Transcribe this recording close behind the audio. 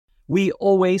We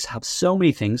always have so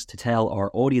many things to tell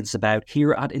our audience about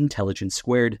here at Intelligence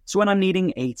Squared. So when I'm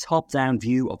needing a top-down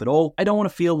view of it all, I don't want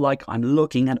to feel like I'm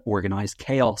looking at organised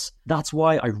chaos. That's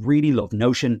why I really love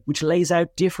Notion, which lays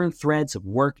out different threads of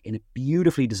work in a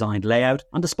beautifully designed layout.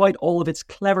 And despite all of its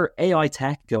clever AI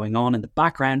tech going on in the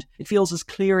background, it feels as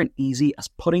clear and easy as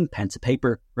putting pen to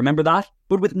paper. Remember that?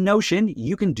 But with Notion,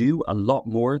 you can do a lot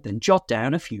more than jot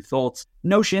down a few thoughts.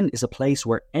 Notion is a place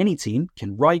where any team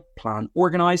can write, plan,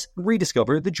 organise, and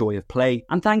rediscover the joy of play.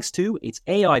 And thanks to its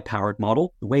AI-powered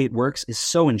model, the way it works is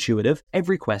so intuitive,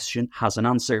 every question has an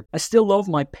answer. I still love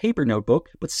my paper notebook,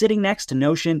 but sitting next to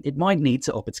Notion, it might need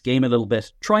to up its game a little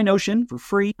bit. Try Notion for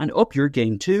free and up your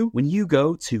game too when you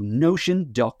go to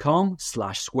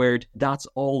notion.com/squared. That's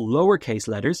all lowercase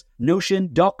letters,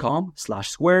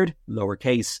 notion.com/squared,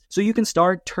 lowercase. So you can start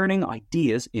turning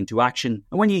ideas into action.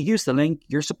 And when you use the link,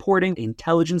 you're supporting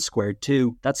Intelligence Squared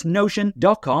too. That's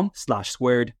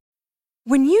notion.com/squared.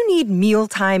 When you need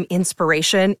mealtime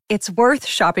inspiration, it's worth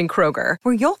shopping Kroger,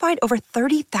 where you'll find over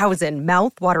 30,000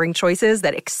 mouth-watering choices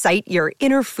that excite your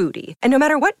inner foodie. And no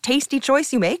matter what tasty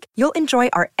choice you make, you'll enjoy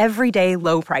our everyday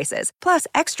low prices, plus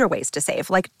extra ways to save,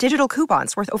 like digital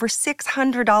coupons worth over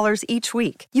 $600 each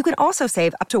week. You can also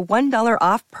save up to $1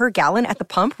 off per gallon at the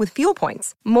pump with fuel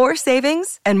points. More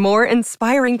savings and more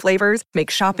inspiring flavors make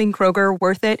shopping Kroger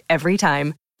worth it every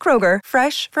time. Kroger,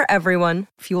 fresh for everyone.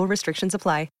 Fuel restrictions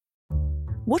apply.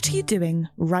 What are you doing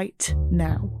right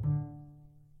now?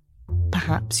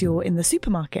 Perhaps you're in the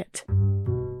supermarket.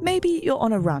 Maybe you're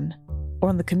on a run or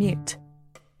on the commute.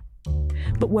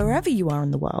 But wherever you are in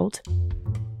the world,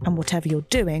 and whatever you're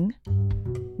doing,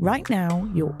 right now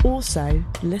you're also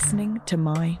listening to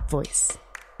my voice.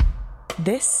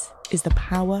 This is the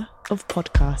power of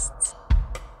podcasts.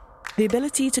 The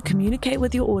ability to communicate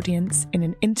with your audience in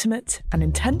an intimate and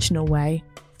intentional way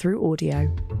through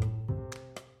audio.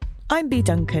 I'm Bea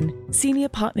Duncan, Senior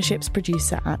Partnerships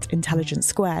Producer at Intelligence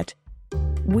Squared.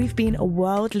 We've been a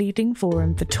world-leading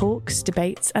forum for talks,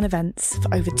 debates and events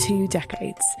for over 2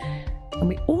 decades. And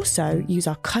we also use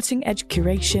our cutting-edge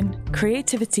curation,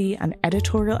 creativity and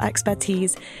editorial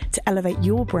expertise to elevate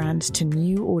your brand to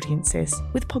new audiences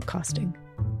with podcasting.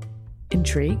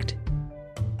 Intrigued?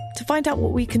 To find out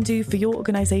what we can do for your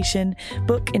organisation,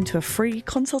 book into a free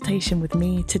consultation with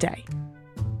me today.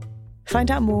 Find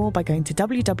out more by going to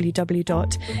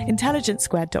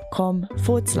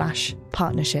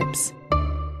www.intelligencesquared.com/partnerships.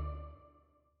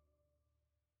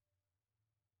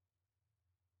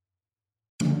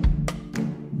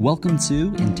 Welcome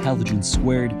to Intelligence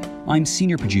Squared. I'm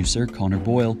Senior Producer Connor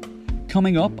Boyle.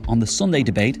 Coming up on the Sunday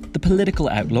debate, the political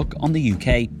outlook on the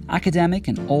UK. Academic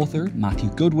and author Matthew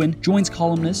Goodwin joins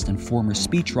columnist and former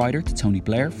speechwriter to Tony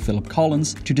Blair, Philip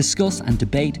Collins, to discuss and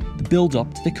debate the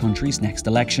build-up to the country's next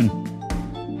election.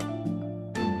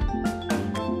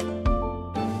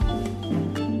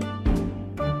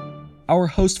 Our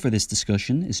host for this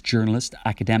discussion is journalist,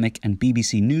 academic and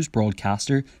BBC News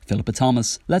broadcaster Philippa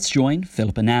Thomas. Let's join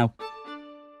Philippa now.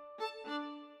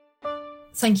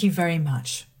 Thank you very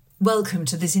much. Welcome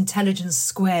to this Intelligence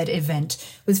Squared event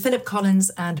with Philip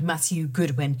Collins and Matthew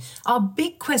Goodwin. Our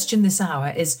big question this hour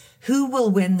is who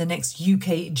will win the next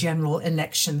UK general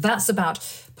election? That's about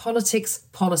politics,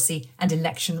 policy and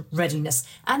election readiness.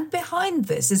 And behind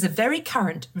this is a very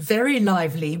current, very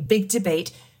lively, big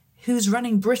debate. Who's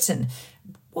running Britain?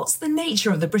 What's the nature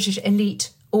of the British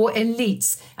elite or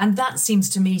elites? And that seems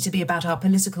to me to be about our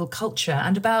political culture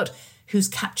and about who's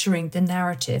capturing the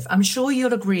narrative. I'm sure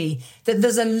you'll agree that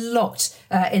there's a lot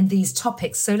in these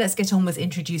topics. So let's get on with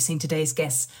introducing today's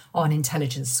guests on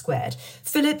Intelligence Squared.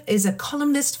 Philip is a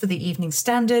columnist for the Evening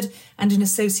Standard and an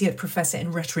associate professor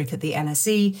in rhetoric at the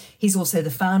LSE. He's also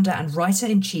the founder and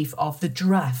writer-in-chief of The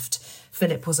Draft.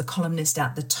 Philip was a columnist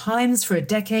at The Times for a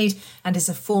decade and is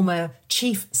a former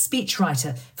chief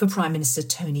speechwriter for Prime Minister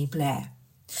Tony Blair.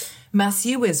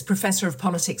 Matthew is Professor of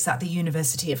Politics at the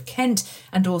University of Kent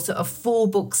and author of 4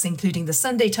 books, including the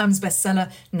Sunday Times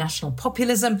bestseller National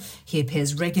Populism. He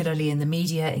appears regularly in the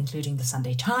media, including the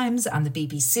Sunday Times and the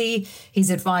BBC. He's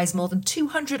advised more than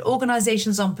 200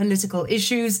 organisations on political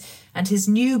issues, and his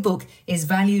new book is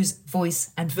Values, Voice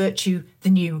and Virtue, The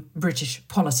New British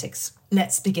Politics.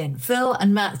 Let's begin. Phil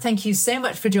and Matt, thank you so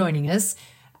much for joining us.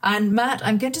 And Matt,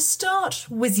 I'm going to start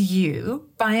with you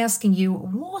by asking you,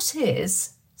 what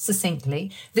is,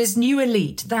 succinctly, this new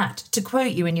elite that, to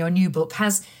quote you in your new book,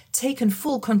 has taken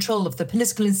full control of the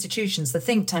political institutions, the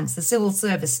think tanks, the civil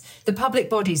service, the public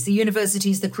bodies, the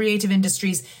universities, the creative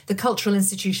industries, the cultural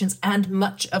institutions, and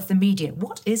much of the media?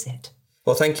 What is it?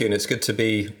 Well, thank you, and it's good to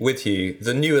be with you.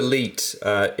 The new elite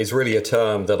is really a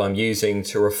term that I'm using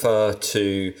to refer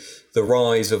to the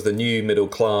rise of the new middle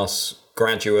class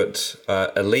graduate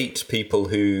elite, people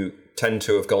who tend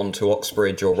to have gone to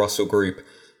Oxbridge or Russell Group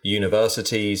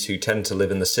universities, who tend to live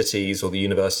in the cities or the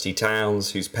university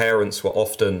towns, whose parents were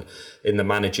often in the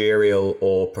managerial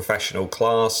or professional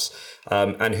class,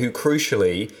 and who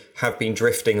crucially have been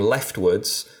drifting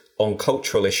leftwards on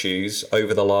cultural issues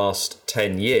over the last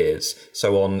 10 years.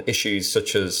 So on issues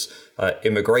such as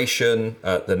immigration,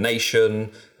 the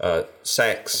nation,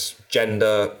 sex,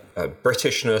 gender,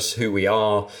 Britishness, who we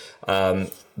are,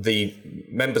 the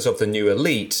members of the new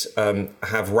elite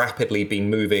have rapidly been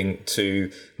moving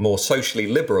to more socially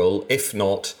liberal, if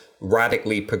not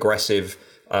radically progressive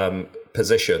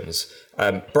positions.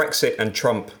 Brexit and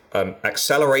Trump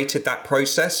accelerated that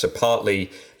process, so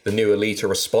partly the new elite are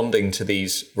responding to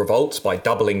these revolts by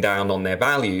doubling down on their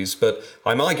values. But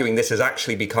I'm arguing this is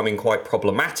actually becoming quite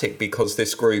problematic because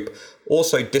this group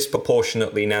also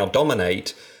disproportionately now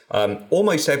dominate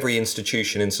almost every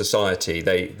institution in society.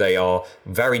 They are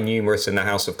very numerous in the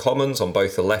House of Commons on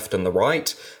both the left and the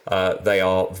right. They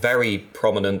are very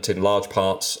prominent in large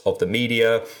parts of the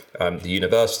media, the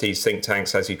universities, think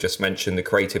tanks, as you just mentioned, the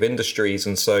creative industries.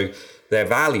 And so their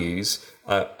values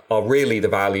are really the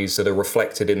values that are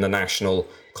reflected in the national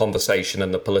conversation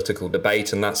and the political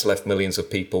debate. And that's left millions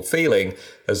of people feeling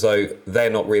as though they're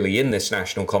not really in this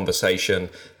national conversation,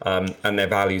 and their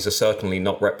values are certainly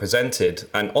not represented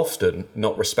and often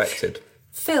not respected.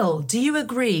 Phil, do you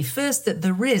agree, first, that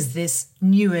there is this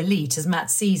new elite, as Matt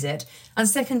sees it, and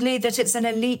secondly, that it's an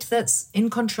elite that's in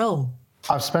control?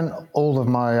 I've spent all of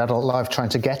my adult life trying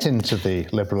to get into the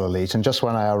liberal elite, and just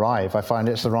when I arrive, I find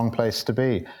it's the wrong place to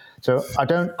be. So I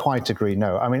don't quite agree,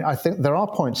 no. I mean, I think there are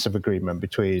points of agreement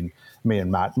between me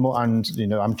and Matt, and, you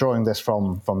know, I'm drawing this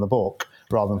from the book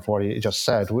rather than from what he just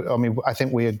said. I mean, I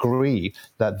think we agree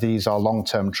that these are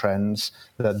long-term trends,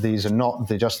 that these are not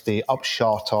just the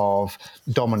upshot of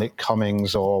Dominic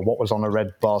Cummings or what was on a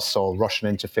red bus or Russian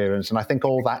interference. And I think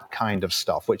all that kind of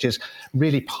stuff, which is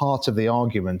really part of the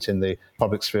argument in the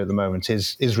public sphere at the moment,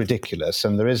 is ridiculous.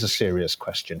 And there is a serious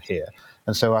question here.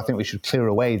 And so I think we should clear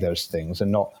away those things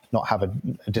and not have a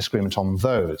disagreement on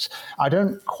those. I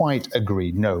don't quite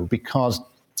agree, no, because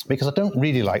I don't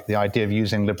really like the idea of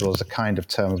using liberal as a kind of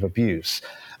term of abuse.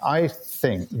 I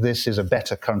think this is a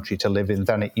better country to live in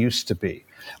than it used to be.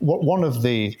 One of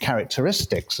the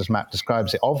characteristics, as Matt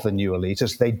describes it, of the new elite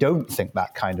is they don't think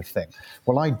that kind of thing.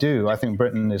 Well, I do. I think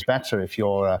Britain is better if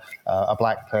you're a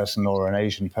black person or an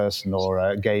Asian person or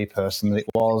a gay person than it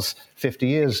was 50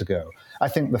 years ago. I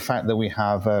think the fact that we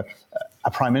have a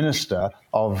prime minister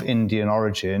of Indian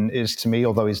origin is, to me,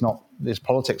 although his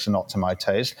politics are not to my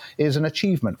taste, is an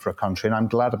achievement for a country, and I'm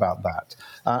glad about that.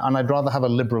 And I'd rather have a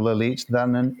liberal elite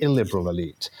than an illiberal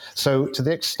elite. So to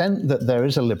the extent that there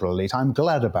is a liberal elite, I'm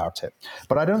glad about it.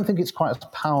 But I don't think it's quite as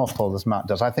powerful as Matt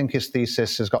does. I think his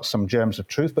thesis has got some germs of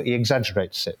truth, but he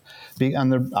exaggerates it.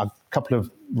 And there are a couple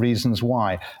of reasons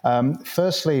why.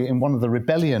 Firstly, in one of the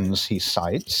rebellions he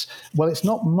cites, well, it's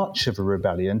not much of a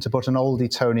rebellion to put an old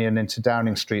Etonian into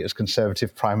Downing Street as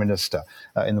Conservative Prime Minister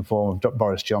in the form of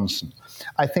Boris Johnson.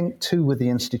 I think, too, with the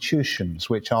institutions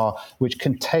which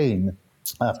contain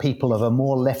people of a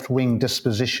more left-wing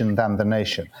disposition than the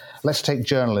nation. Let's take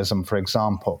journalism, for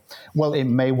example. Well, it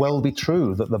may well be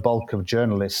true that the bulk of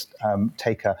journalists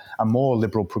take a more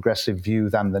liberal progressive view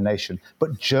than the nation,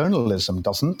 but journalism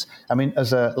doesn't. I mean,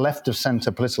 as a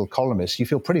left-of-centre political columnist, you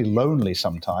feel pretty lonely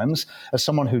sometimes. As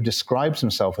someone who describes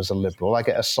himself as a liberal, I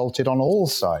get assaulted on all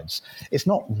sides. It's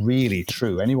not really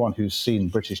true. Anyone who's seen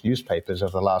British newspapers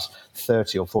over the last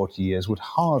 30 or 40 years would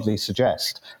hardly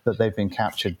suggest that they've been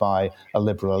captured by a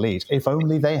liberal elite. If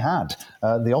only they had.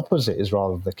 The opposite is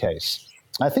rather the case.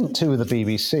 I think, too, with the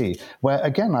BBC, where,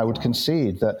 again, I would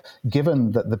concede that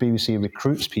given that the BBC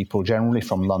recruits people generally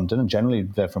from London, and generally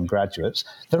they're from graduates,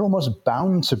 they're almost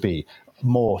bound to be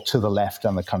more to the left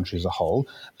than the country as a whole.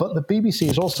 But the BBC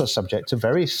is also subject to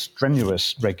very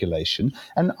strenuous regulation,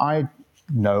 and I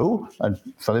know, and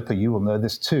Philippa, you will know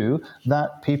this too,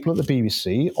 that people at the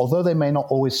BBC, although they may not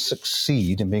always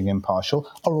succeed in being impartial,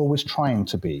 are always trying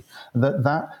to be.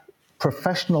 That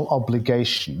professional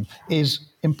obligation is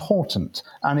important,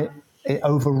 and it it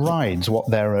overrides what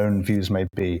their own views may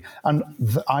be. And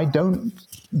I don't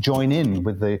join in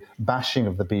with the bashing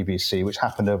of the BBC, which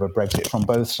happened over Brexit from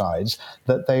both sides,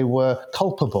 that they were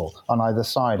culpable on either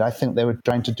side. I think they were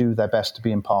trying to do their best to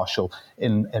be impartial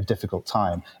in a difficult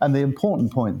time. And the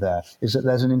important point there is that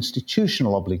there's an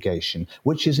institutional obligation,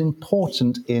 which is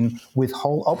important in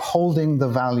upholding the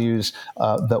values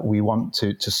that we want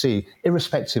to see,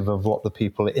 irrespective of what the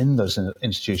people in those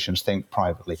institutions think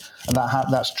privately. And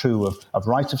that's true of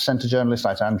right-of-centre journalists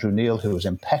like Andrew Neil, who was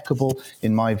impeccable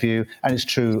in my view, and it's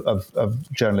true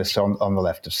of journalists on the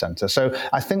left of centre. So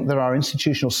I think there are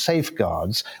institutional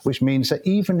safeguards, which means that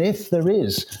even if there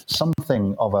is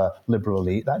something of a liberal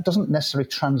elite, that doesn't necessarily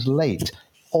translate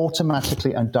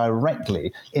automatically and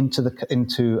directly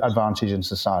into advantage in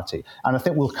society. And I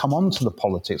think we'll come on to the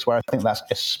politics, where I think that's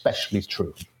especially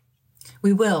true.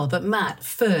 We will, but Matt,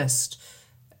 first,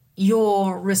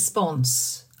 your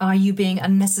response. Are you being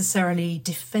unnecessarily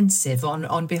defensive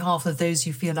on behalf of those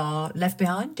you feel are left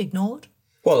behind, ignored?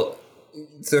 Well,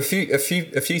 there are a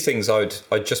few things I'd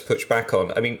just push back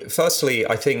on. I mean, firstly,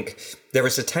 I think there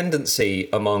is a tendency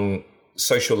among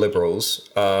social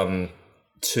liberals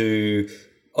to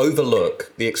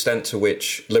overlook the extent to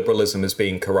which liberalism is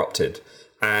being corrupted.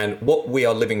 And what we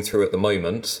are living through at the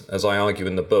moment, as I argue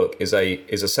in the book, is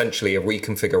essentially a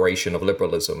reconfiguration of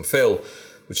liberalism. Phil,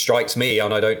 which strikes me,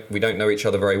 and we don't know each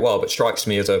other very well, but strikes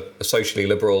me as a socially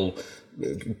liberal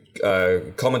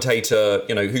commentator,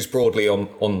 who's broadly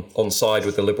on side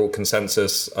with the liberal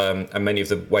consensus and many of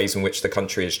the ways in which the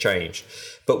country has changed.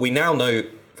 But we now know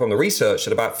from the research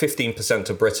that about 15%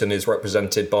 of Britain is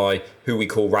represented by who we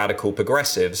call radical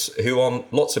progressives, who on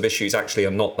lots of issues actually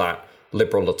are not that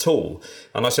liberal at all.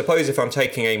 And I suppose if I'm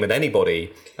taking aim at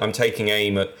anybody, I'm taking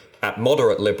aim at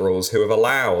moderate liberals who have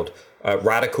allowed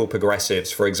radical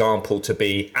progressives, for example, to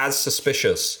be as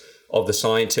suspicious of the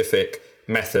scientific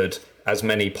method as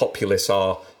many populists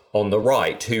are on the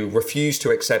right, who refuse to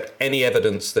accept any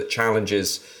evidence that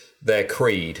challenges their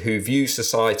creed, who view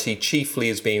society chiefly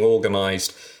as being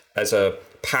organised as a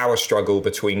power struggle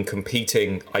between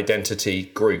competing identity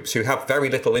groups, who have very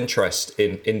little interest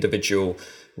in individual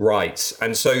rights.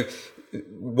 And so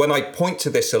when I point to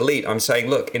this elite, I'm saying,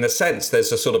 look, in a sense,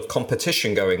 there's a sort of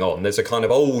competition going on. There's a kind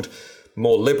of old,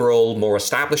 more liberal, more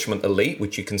establishment elite,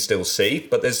 which you can still see,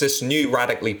 but there's this new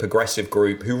radically progressive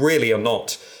group who really are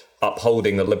not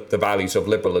upholding the values of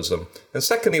liberalism. And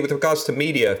secondly, with regards to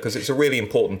media, because it's a really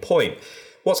important point,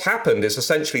 what's happened is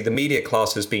essentially the media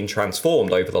class has been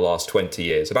transformed over the last 20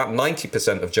 years. About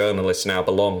 90% of journalists now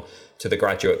belong to the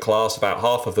graduate class. About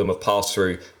half of them have passed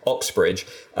through Oxbridge.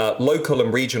 Local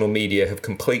and regional media have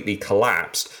completely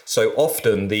collapsed. So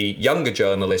often the younger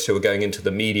journalists who are going into the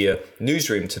media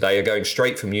newsroom today are going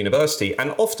straight from university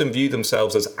and often view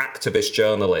themselves as activist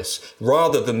journalists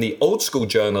rather than the old school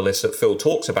journalists that Phil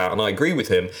talks about. And I agree with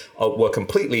him, were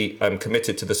completely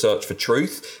committed to the search for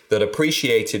truth, that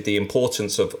appreciated the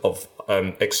importance of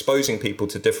exposing people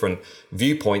to different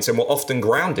viewpoints and were often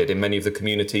grounded in many of the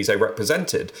communities they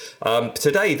represented.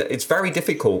 Today, it's very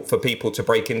difficult for people to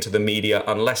break into the media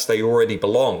unless they already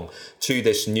belong to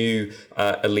this new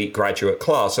elite graduate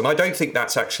class. And I don't think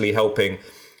that's actually helping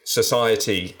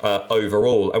society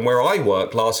overall. And where I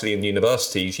work, largely in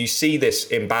universities, you see this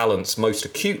imbalance most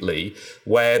acutely,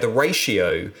 where the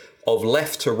ratio of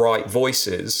left to right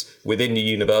voices within the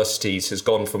universities has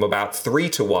gone from about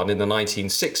 3-1 in the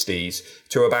 1960s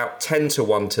to about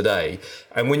 10-1 today.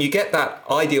 And when you get that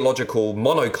ideological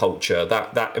monoculture,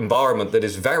 that environment that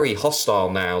is very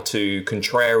hostile now to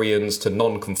contrarians, to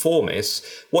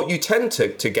non-conformists, what you tend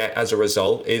to get as a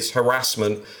result is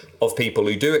harassment of people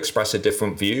who do express a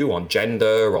different view on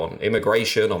gender, on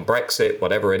immigration, on Brexit,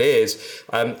 whatever it is.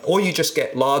 Or you just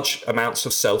get large amounts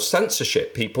of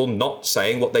self-censorship, people not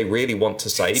saying what they really want to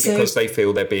say because they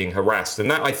feel they're being harassed. And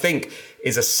that, I think,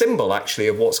 is a symbol, actually,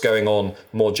 of what's going on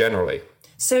more generally.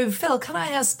 So, Phil, can I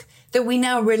ask that we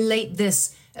now relate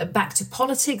this back to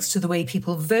politics, to the way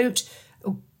people vote?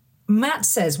 Matt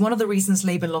says one of the reasons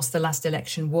Labour lost the last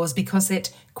election was because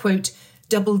it, quote,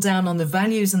 doubled down on the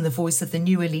values and the voice of the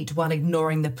new elite while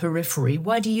ignoring the periphery.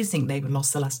 Why do you think Labour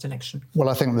lost the last election? Well,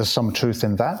 I think there's some truth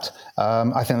in that.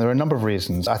 I think there are a number of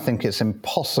reasons. I think it's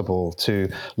impossible to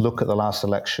look at the last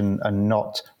election and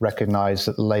not recognise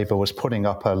that Labour was putting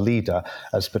up a leader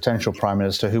as potential Prime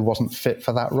Minister who wasn't fit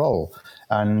for that role.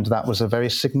 And that was a very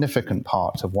significant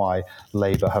part of why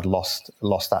Labour had lost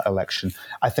that election.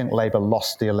 I think Labour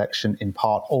lost the election in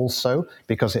part also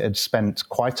because it had spent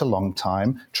quite a long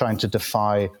time trying to define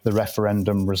modify the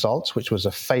referendum results, which was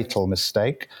a fatal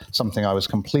mistake, something I was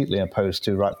completely opposed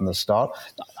to right from the start.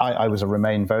 I was a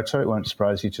Remain voter, it won't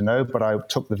surprise you to know, but I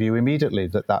took the view immediately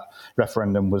that that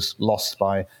referendum was lost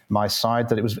by my side,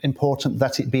 that it was important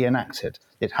that it be enacted.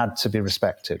 It had to be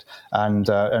respected. And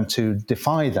to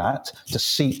defy that, to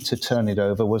seek to turn it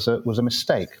over was a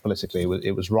mistake politically.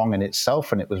 It was wrong in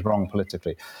itself and it was wrong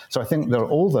politically. So I think there are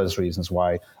all those reasons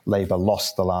why Labour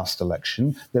lost the last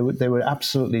election. They were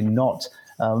absolutely not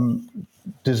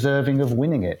deserving of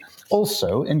winning it.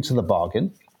 Also, into the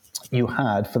bargain, you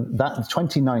had, for that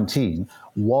 2019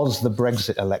 was the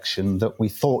Brexit election that we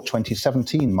thought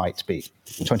 2017 might be.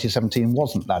 2017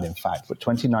 wasn't that, in fact, but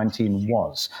 2019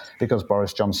 was, because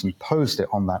Boris Johnson posed it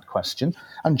on that question.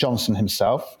 And Johnson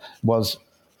himself was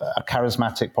a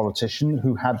charismatic politician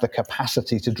who had the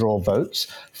capacity to draw votes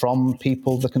from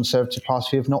people the Conservative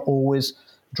Party have not always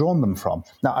drawn them from.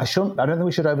 Now, I don't think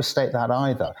we should overstate that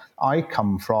either. I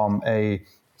come from a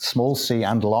small c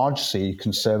and large c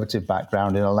Conservative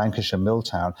background in a Lancashire mill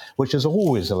town, which has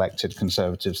always elected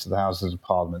Conservatives to the Houses of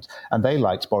Parliament. And they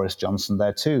liked Boris Johnson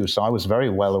there too. So I was very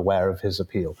well aware of his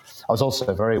appeal. I was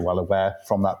also very well aware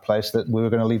from that place that we were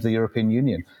going to leave the European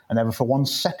Union. I never for 1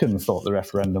 second thought the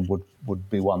referendum would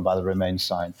be won by the Remain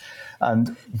side.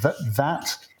 And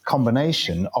that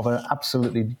combination of an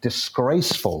absolutely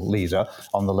disgraceful leader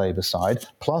on the Labour side,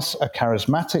 plus a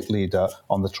charismatic leader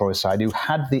on the Tory side who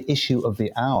had the issue of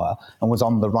the hour and was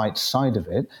on the right side of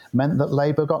it, meant that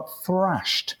Labour got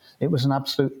thrashed. It was an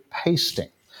absolute pasting.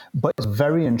 But it's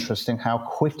very interesting how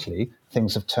quickly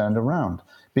things have turned around.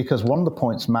 Because one of the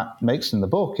points Matt makes in the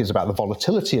book is about the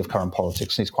volatility of current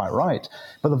politics, and he's quite right.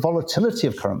 But the volatility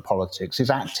of current politics is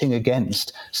acting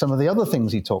against some of the other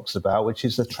things he talks about, which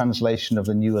is the translation of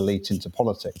the new elite into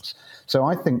politics. So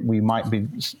I think we might be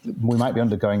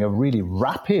undergoing a really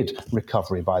rapid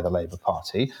recovery by the Labour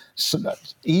Party,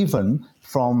 even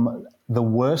from the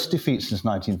worst defeat since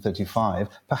 1935,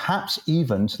 perhaps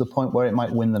even to the point where it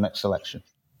might win the next election.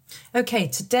 OK,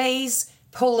 today's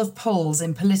poll of polls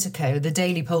in Politico, the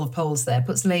daily poll of polls there,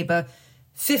 puts Labour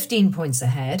 15 points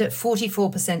ahead at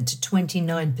 44% to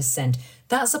 29%.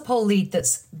 That's a poll lead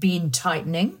that's been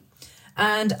tightening.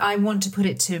 And I want to put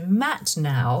it to Matt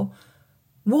now.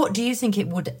 What do you think it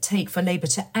would take for Labour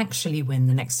to actually win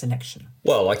the next election?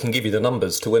 Well, I can give you the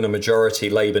numbers. To win a majority,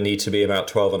 Labour need to be about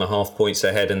 12.5 points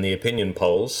ahead in the opinion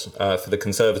polls. For the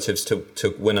Conservatives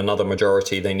to win another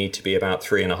majority, they need to be about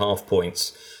 3.5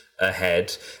 points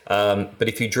ahead. But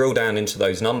if you drill down into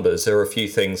those numbers, there are a few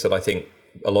things that I think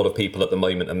a lot of people at the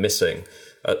moment are missing.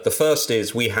 The first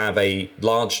is we have a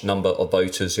large number of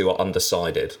voters who are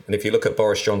undecided. And if you look at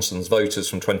Boris Johnson's voters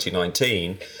from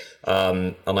 2019,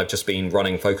 and I've just been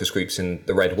running focus groups in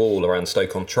the Red Wall around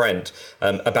Stoke-on-Trent,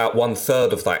 about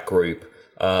 1/3 of that group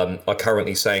are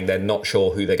currently saying they're not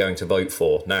sure who they're going to vote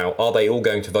for. Now, are they all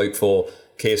going to vote for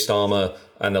Keir Starmer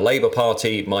and the Labour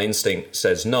Party? My instinct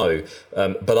says no.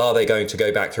 But are they going to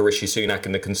go back to Rishi Sunak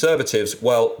and the Conservatives?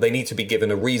 Well, they need to be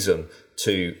given a reason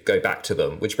to go back to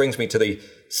them, which brings me to the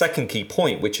second key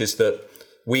point, which is that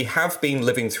we have been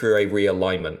living through a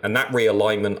realignment. And that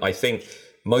realignment, I think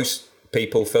most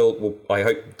people feel,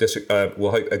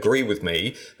 will agree with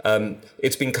me.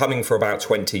 It's been coming for about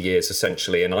 20 years,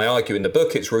 essentially. And I argue in the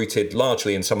book it's rooted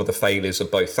largely in some of the failures of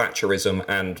both Thatcherism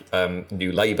and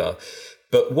New Labour.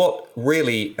 But what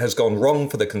really has gone wrong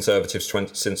for the Conservatives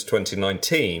since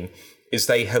 2019 is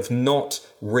they have not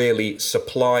really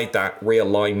supplied that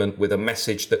realignment with a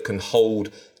message that can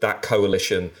hold that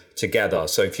coalition together.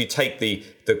 So if you take the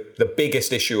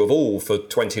biggest issue of all for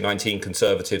 2019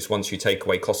 Conservatives, once you take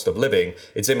away cost of living,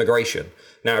 it's immigration.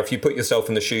 Now, if you put yourself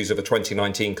in the shoes of a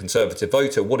 2019 Conservative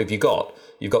voter, what have you got?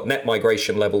 You've got net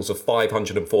migration levels of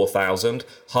 504,000,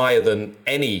 higher than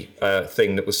any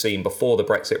thing that was seen before the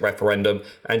Brexit referendum,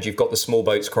 and you've got the small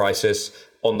boats crisis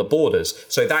on the borders.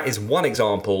 So that is one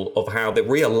example of how the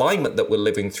realignment that we're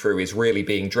living through is really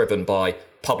being driven by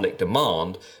public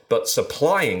demand, but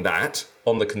supplying that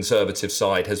on the Conservative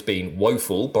side has been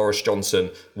woeful. Boris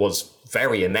Johnson was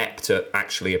very inept at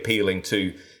actually appealing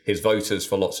to his voters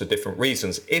for lots of different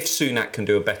reasons. If Sunak can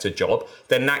do a better job,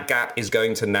 then that gap is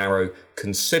going to narrow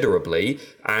considerably,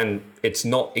 and it's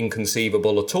not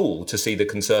inconceivable at all to see the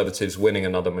Conservatives winning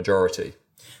another majority.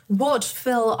 What,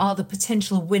 Phil, are the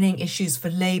potential winning issues for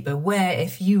Labour where,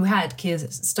 if you had Keir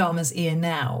Starmer's ear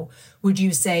now, would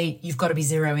you say you've got to be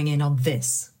zeroing in on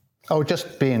this? Oh,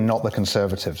 just being not the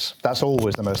Conservatives. That's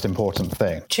always the most important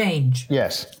thing. Change.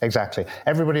 Yes, exactly.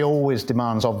 Everybody always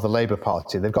demands of the Labour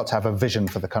Party. They've got to have a vision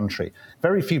for the country.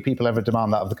 Very few people ever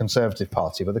demand that of the Conservative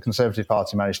Party, but the Conservative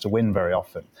Party managed to win very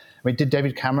often. I mean, did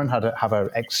David Cameron have an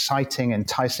exciting,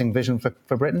 enticing vision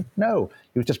for Britain? No.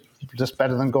 He was just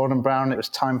better than Gordon Brown. It was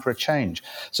time for a change.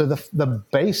 So the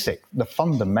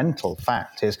fundamental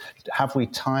fact is, have we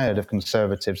tired of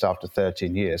Conservatives after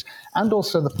 13 years? And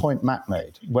also the point Matt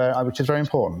made, which is very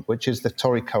important, which is the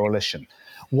Tory coalition.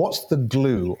 What's the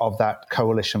glue of that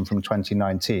coalition from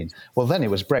 2019? Well, then it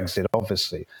was Brexit,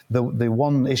 obviously. The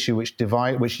one issue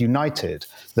which united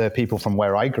the people from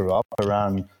where I grew up,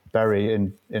 around Bury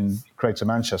in Greater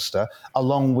Manchester,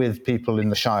 along with people in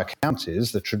the Shire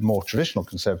counties, the more traditional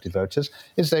Conservative voters,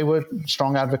 is they were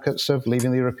strong advocates of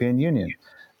leaving the European Union.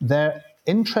 Their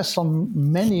interests on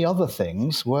many other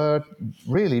things were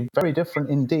really very different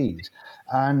indeed.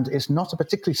 And it's not a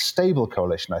particularly stable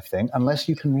coalition, I think, unless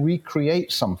you can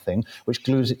recreate something which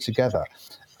glues it together.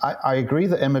 I agree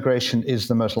that immigration is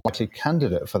the most likely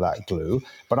candidate for that glue,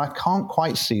 but I can't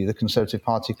quite see the Conservative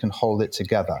Party can hold it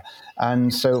together.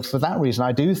 And so for that reason,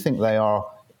 I do think they are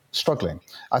struggling.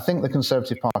 I think the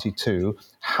Conservative Party, too,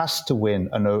 has to win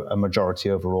a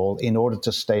majority overall in order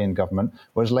to stay in government,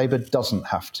 whereas Labour doesn't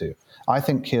have to. I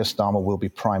think Keir Starmer will be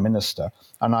Prime Minister,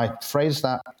 and I phrase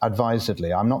that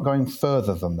advisedly. I'm not going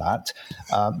further than that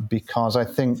because I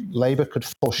think Labour could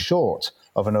fall short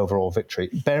of an overall victory.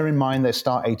 Bear in mind they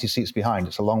start 80 seats behind.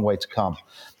 It's a long way to come.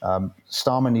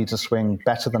 Starmer needs a swing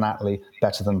better than Attlee,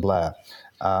 better than Blair,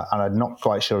 and I'm not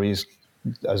quite sure he's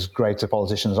as great a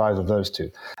politician as either of those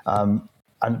two.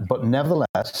 But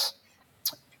nevertheless,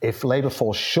 if Labour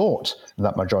falls short of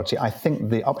that majority, I think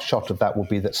the upshot of that will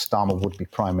be that Starmer would be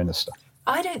Prime Minister.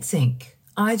 I don't think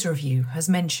either of you has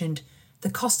mentioned the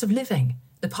cost of living,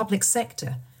 the public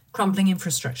sector, crumbling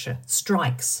infrastructure,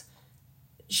 strikes.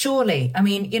 Surely, I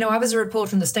mean, I was a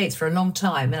reporter from the States for a long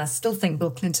time, and I still think Bill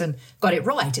Clinton got it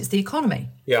right. It's the economy.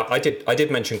 Yeah, I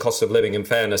did mention cost of living, in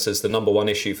fairness, as the number one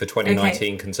issue for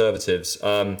 2019 Conservatives.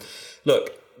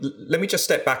 Look, let me just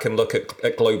step back and look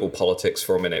at global politics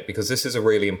for a minute, because this is a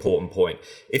really important point.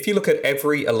 If you look at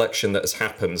every election that has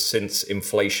happened since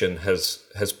inflation has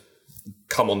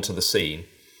come onto the scene,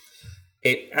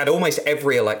 at almost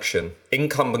every election,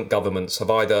 incumbent governments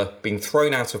have either been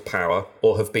thrown out of power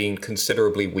or have been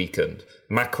considerably weakened.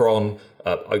 Macron,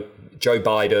 Joe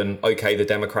Biden, okay, the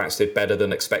Democrats did better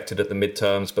than expected at the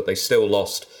midterms, but they still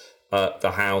lost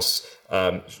the House.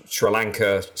 Sri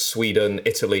Lanka, Sweden,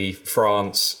 Italy,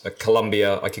 France,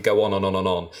 Colombia, I could go on and on and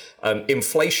on.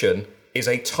 Inflation is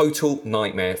a total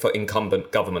nightmare for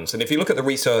incumbent governments. And if you look at the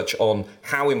research on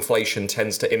how inflation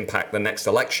tends to impact the next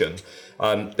election,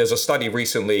 there's a study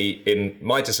recently in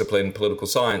my discipline, political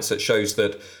science, that shows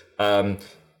that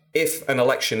if an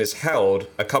election is held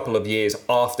a couple of years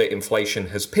after inflation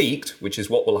has peaked, which is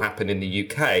what will happen in the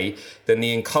UK, then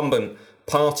the incumbent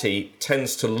party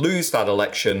tends to lose that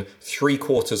election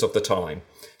 3/4 of the time.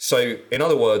 So, in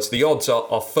other words, the odds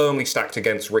are firmly stacked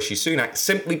against Rishi Sunak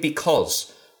simply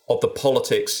because of the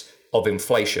politics of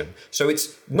inflation. So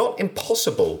it's not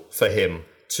impossible for him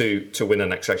to win an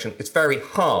next election. It's very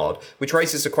hard, which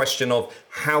raises the question of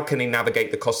how can he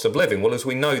navigate the cost of living? Well, as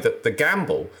we know, that the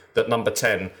gamble that Number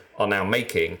 10 are now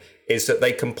making is that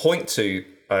they can point to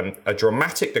a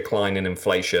dramatic decline in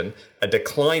inflation, a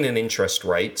decline in interest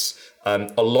rates,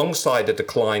 alongside a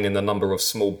decline in the number of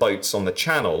small boats on the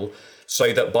channel,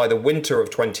 so that by the winter of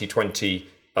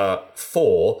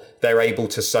 2024, they're able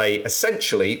to say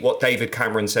essentially what David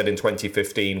Cameron said in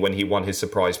 2015 when he won his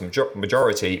surprise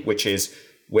majority, which is,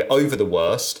 we're over the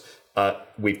worst,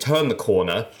 we've turned the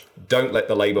corner, don't let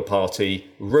the Labour Party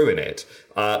ruin it.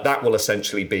 That will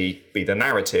essentially be the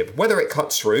narrative. Whether it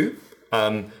cuts through,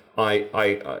 I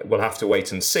will have to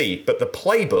wait and see. But the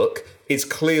playbook is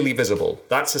clearly visible.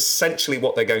 That's essentially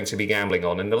what they're going to be gambling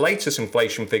on. And the latest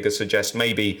inflation figures suggest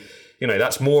maybe,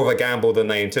 that's more of a gamble than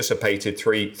they anticipated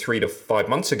three to 5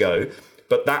 months ago.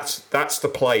 But that's the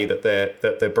play that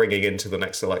they're bringing into the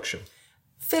next election.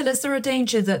 Phil, is there a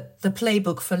danger that the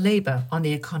playbook for Labour on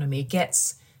the economy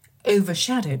gets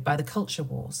overshadowed by the culture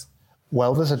wars?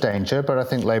 Well, there's a danger, but I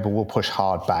think Labour will push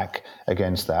hard back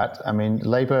against that. I mean,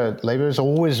 Labour is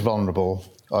always vulnerable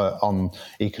on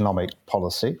economic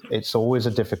policy. It's always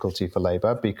a difficulty for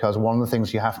Labour because one of the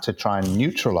things you have to try and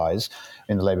neutralise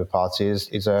in the Labour Party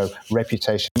is a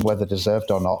reputation, whether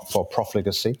deserved or not, for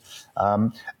profligacy.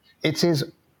 It is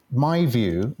my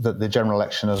view that the general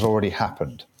election has already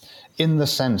happened, in the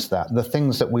sense that the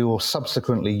things that we will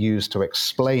subsequently use to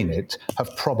explain it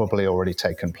have probably already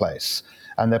taken place.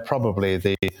 And they're probably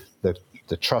the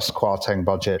Truss Kwarteng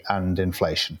budget and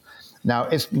inflation. Now,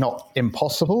 it's not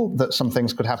impossible that some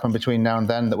things could happen between now and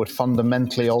then that would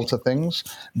fundamentally alter things,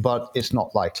 but it's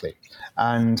not likely.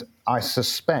 And I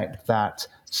suspect that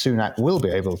Sunak will be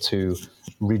able to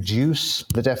reduce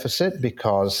the deficit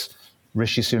because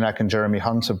Rishi Sunak and Jeremy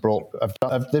Hunt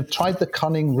they've tried the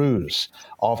cunning ruse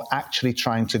of actually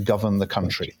trying to govern the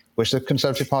country, which the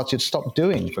Conservative Party had stopped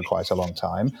doing for quite a long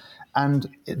time. And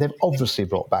they've obviously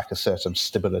brought back a certain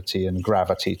stability and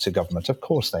gravity to government. Of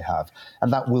course they have.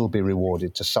 And that will be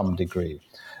rewarded to some degree.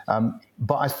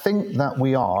 But I think that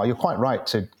you're quite right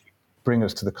to bring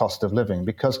us to the cost of living,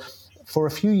 because for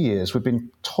a few years we've been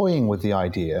toying with the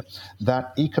idea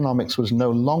that economics was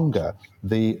no longer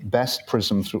the best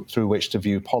prism through which to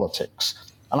view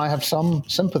politics. And I have some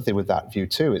sympathy with that view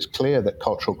too. It's clear that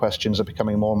cultural questions are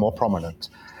becoming more and more prominent.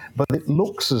 But it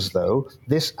looks as though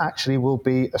this actually will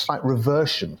be a slight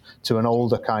reversion to an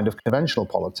older kind of conventional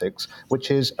politics, which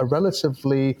is a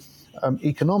relatively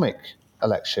economic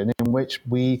election in which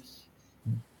we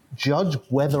judge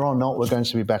whether or not we're going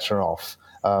to be better off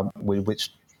with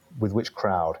which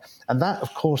crowd. And that,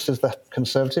 of course, is the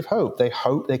Conservative hope. They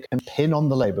hope they can pin on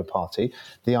the Labour Party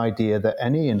the idea that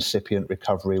any incipient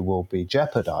recovery will be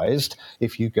jeopardised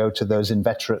if you go to those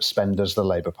inveterate spenders, the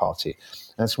Labour Party.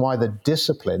 And that's why the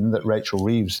discipline that Rachel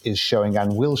Reeves is showing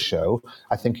and will show,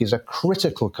 I think, is a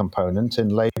critical component in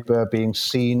Labour being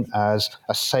seen as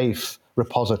a safe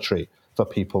repository for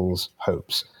people's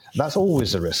hopes. That's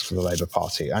always a risk for the Labour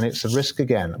Party, and it's a risk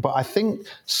again. But I think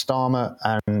Starmer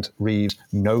and Reeves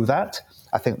know that.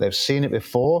 I think they've seen it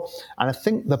before. And I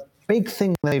think the big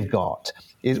thing they've got,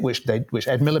 is which Ed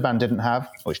Miliband didn't have,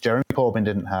 which Jeremy Corbyn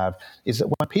didn't have, is that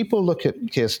when people look at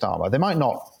Keir Starmer, they might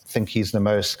not think he's the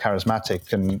most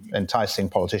charismatic and enticing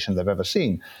politician they've ever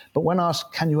seen. But when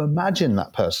asked, can you imagine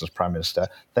that person as Prime Minister,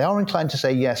 they are inclined to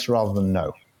say yes rather than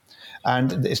no.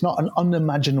 And it's not an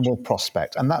unimaginable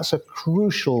prospect. And that's a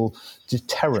crucial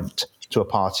deterrent to a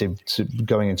party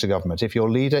going into government, if your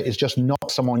leader is just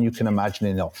not someone you can imagine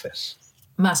in office.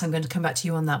 Matt, I'm going to come back to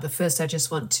you on that. But first, I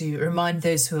just want to remind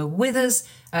those who are with us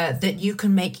that you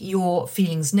can make your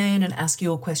feelings known and ask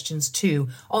your questions too.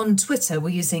 On Twitter, we're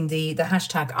using the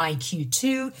hashtag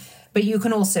IQ2. But you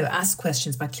can also ask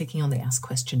questions by clicking on the Ask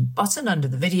Question button under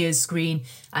the video screen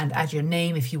and add your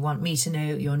name if you want me to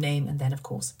know your name, and then, of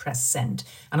course, press send.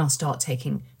 And I'll start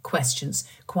taking questions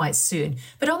quite soon.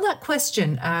 But on that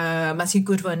question, Matthew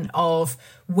Goodwin, of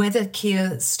whether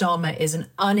Keir Starmer is an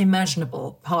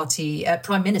unimaginable party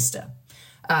Prime Minister,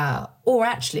 or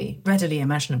actually readily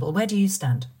imaginable, where do you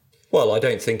stand? Well, I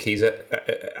don't think he's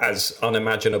as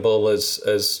unimaginable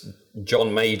as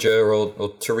John Major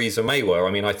or Theresa May were.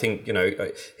 I mean, I think,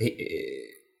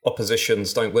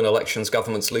 oppositions don't win elections,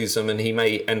 governments lose them, and he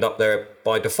may end up there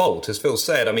by default. As Phil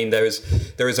said, I mean, there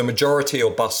is a majority or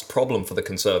bust problem for the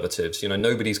Conservatives.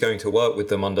 Nobody's going to work with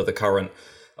them under the current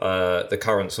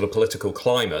sort of political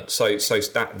climate. So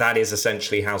that is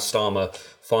essentially how Starmer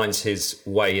finds his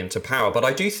way into power. But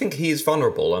I do think he is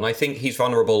vulnerable, and I think he's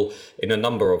vulnerable in a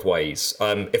number of ways.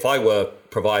 If I were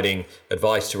providing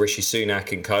advice to Rishi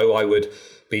Sunak and co, I would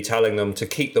be telling them to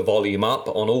keep the volume up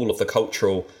on all of the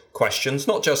cultural questions,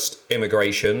 not just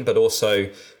immigration, but also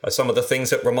some of the things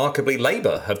that remarkably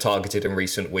Labour have targeted in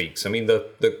recent weeks. I mean,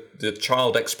 the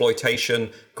child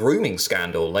exploitation grooming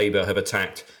scandal Labour have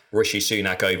attacked Rishi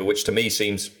Sunak over, which to me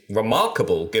seems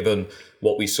remarkable given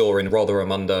what we saw in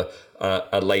Rotherham under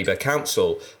a Labour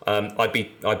council. I'd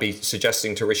be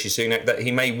suggesting to Rishi Sunak that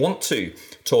he may want to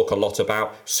talk a lot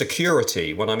about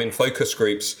security. When I'm in focus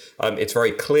groups, it's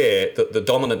very clear that the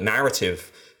dominant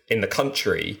narrative in the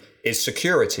country is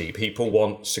security. People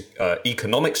want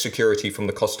economic security from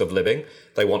the cost of living.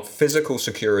 They want physical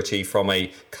security from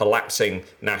a collapsing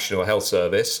National Health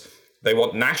Service. They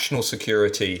want national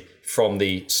security from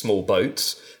the small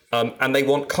boats. And they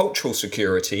want cultural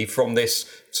security from this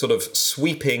sort of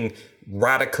sweeping,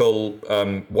 radical,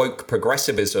 woke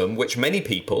progressivism, which many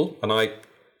people, and I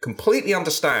completely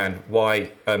understand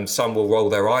why some will roll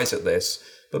their eyes at this,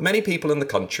 but many people in the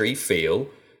country feel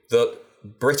that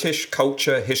British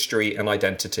culture, history and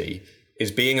identity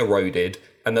is being eroded,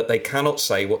 and that they cannot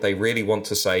say what they really want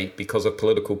to say because of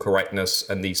political correctness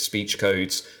and these speech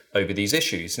codes over these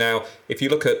issues. Now, if you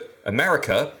look at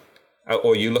America,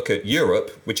 or you look at Europe,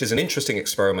 which is an interesting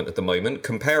experiment at the moment,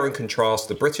 compare and contrast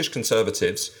the British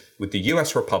Conservatives with the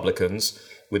US Republicans,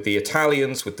 with the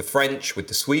Italians, with the French, with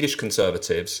the Swedish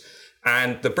Conservatives,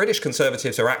 and the British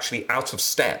Conservatives are actually out of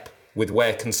step with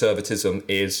where conservatism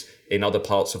is in other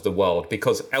parts of the world,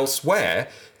 because elsewhere,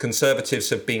 conservatives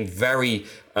have been very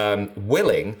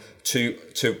willing to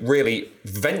really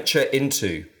venture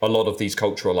into a lot of these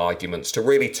cultural arguments, to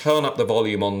really turn up the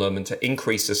volume on them and to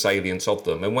increase the salience of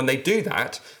them. And when they do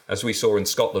that, as we saw in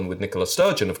Scotland with Nicola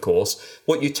Sturgeon, of course,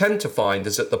 what you tend to find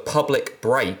is that the public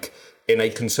break in a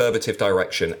conservative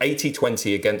direction,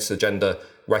 80-20 against the gender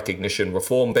recognition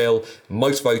reform bill.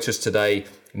 Most voters today,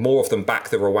 more of them back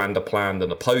the Rwanda plan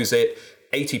than oppose it.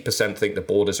 80% think the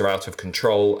borders are out of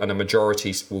control, and a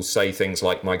majority will say things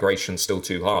like migration's still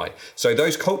too high. So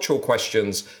those cultural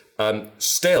questions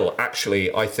still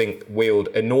actually, I think, wield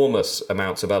enormous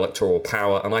amounts of electoral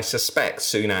power, and I suspect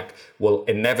Sunak will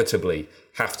inevitably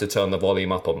have to turn the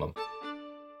volume up on them.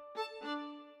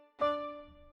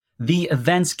 The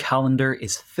events calendar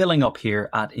is filling up here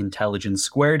at Intelligence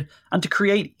Squared, and to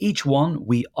create each one,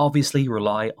 we obviously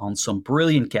rely on some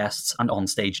brilliant guests and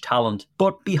onstage talent.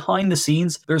 But behind the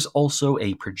scenes, there's also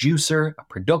a producer, a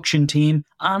production team,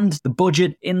 and the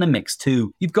budget in the mix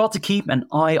too. You've got to keep an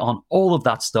eye on all of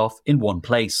that stuff in one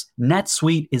place.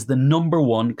 NetSuite is the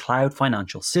 #1 cloud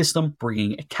financial system,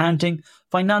 bringing accounting,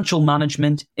 financial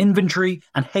management, inventory,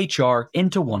 and HR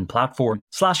into one platform,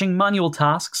 slashing manual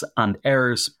tasks and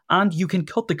errors. And you can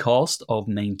cut the cost of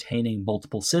maintaining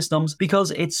multiple systems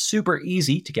because it's super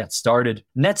easy to get started.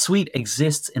 NetSuite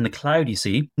exists in the cloud, you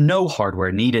see, no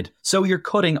hardware needed, so you're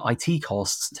cutting IT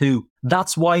costs too.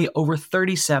 That's why over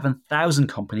 37,000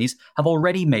 companies have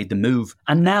already made the move.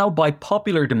 And now, by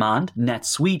popular demand,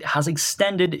 NetSuite has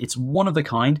extended its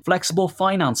one-of-a-kind flexible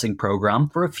financing program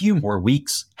for a few more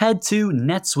weeks. Head to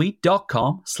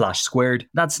netsuite.com/squared.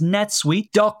 That's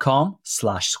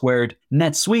netsuite.com/squared.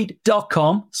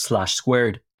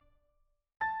 netsuite.com/squared.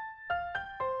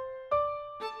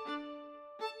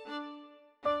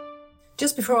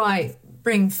 Just before I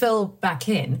bring Phil back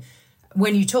in,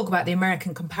 when you talk about the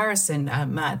American comparison,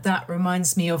 Matt, that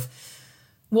reminds me of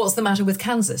What's the Matter with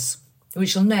Kansas,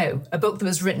 which you'll know, a book that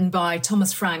was written by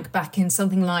Thomas Frank back in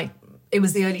something like, it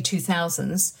was the early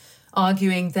 2000s,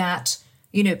 arguing that,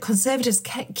 you know, conservatives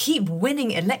keep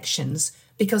winning elections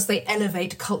because they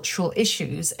elevate cultural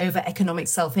issues over economic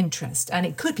self-interest. And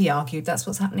it could be argued that's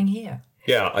what's happening here.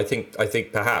 Yeah, I think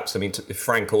perhaps. I mean,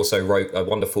 Frank also wrote a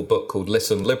wonderful book called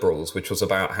Listen Liberals, which was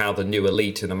about how the new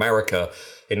elite in America,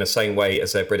 in the same way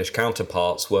as their British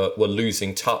counterparts, were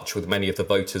losing touch with many of the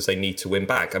voters they need to win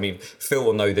back. I mean, Phil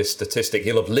will know this statistic.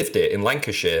 He'll have lived it in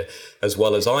Lancashire as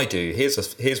well as I do.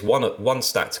 Here's one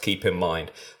stat to keep in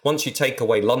mind. Once you take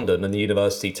away London and the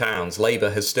university towns, Labour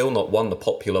has still not won the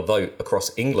popular vote across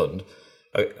England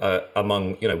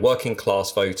among, you know, working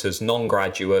class voters,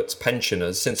 non-graduates,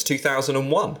 pensioners since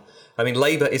 2001. I mean,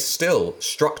 Labour is still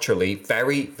structurally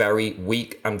very, very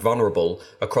weak and vulnerable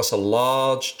across a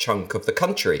large chunk of the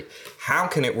country. How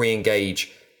can it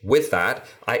re-engage with that?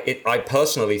 I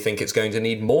personally think it's going to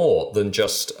need more than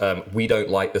just we don't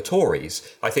like the Tories.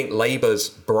 I think Labour's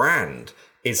brand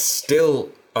is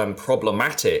still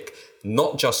problematic,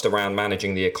 not just around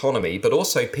managing the economy, but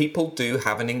also people do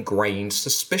have an ingrained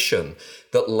suspicion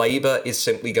that Labour is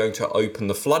simply going to open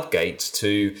the floodgates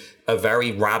to a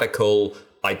very radical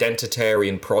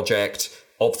identitarian project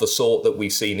of the sort that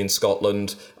we've seen in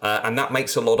Scotland. And that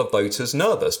makes a lot of voters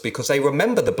nervous because they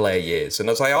remember the Blair years. And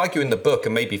as I argue in the book,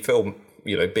 and maybe Phil,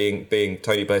 you know, being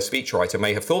Tony Blair's speechwriter,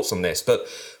 may have thoughts on this, but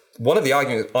one of the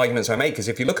arguments I make is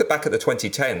if you look back at the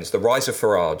 2010s, the rise of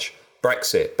Farage,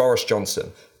 Brexit, Boris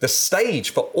Johnson, the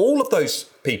stage for all of those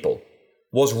people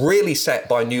was really set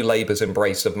by New Labour's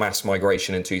embrace of mass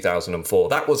migration in 2004.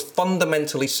 That was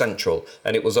fundamentally central,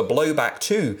 and it was a blowback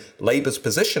to Labour's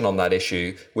position on that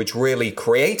issue, which really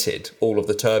created all of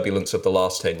the turbulence of the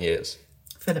last 10 years.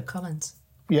 Philip Collins.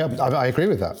 Yeah, I agree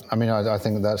with that. I mean, I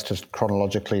think that's just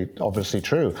chronologically obviously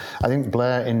true. I think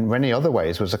Blair, in many other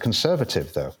ways, was a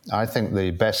conservative, though. I think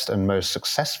the best and most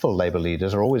successful Labour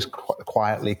leaders are always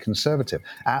quietly conservative.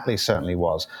 Attlee certainly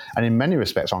was. And in many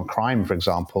respects, on crime, for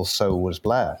example, so was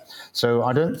Blair. So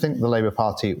I don't think the Labour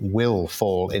Party will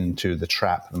fall into the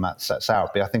trap that Matt sets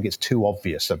out, but I think it's too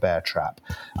obvious a bear trap.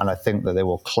 And I think that they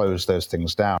will close those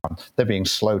things down. They're being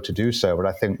slow to do so, but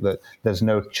I think that there's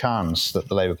no chance that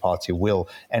the Labour Party will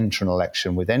enter an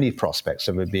election with any prospects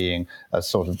of it being a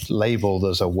sort of labelled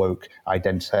as a woke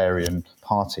identitarian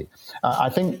party. I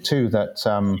think, too, that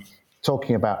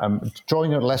talking about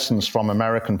drawing lessons from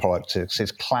American politics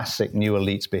is classic new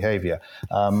elites behaviour.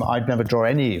 I'd never draw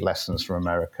any lessons from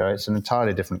America. It's an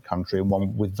entirely different country and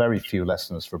one with very few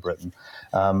lessons for Britain.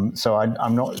 So I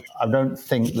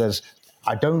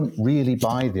don't really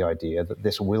buy the idea that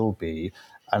this will be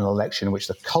an election in which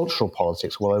the cultural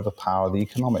politics will overpower the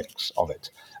economics of it.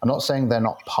 I'm not saying they're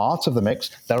not part of the mix.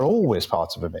 They're always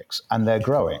part of a mix, and they're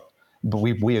growing. But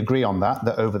we agree on that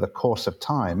over the course of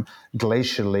time,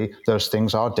 glacially, those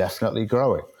things are definitely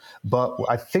growing. But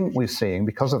I think we're seeing,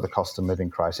 because of the cost of living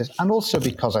crisis, and also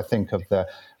because I think of the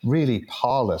really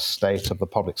parlous state of the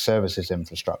public services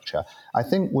infrastructure, I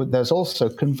think there's also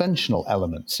conventional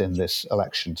elements in this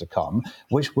election to come,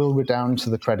 which will redound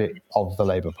to the credit of the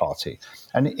Labour Party.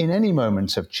 And in any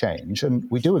moment of change, and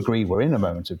we do agree we're in a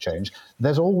moment of change,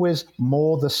 there's always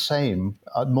more the same,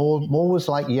 more was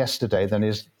like yesterday than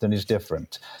is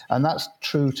different. And that's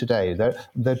true today.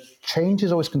 The change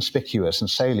is always conspicuous and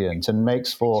salient and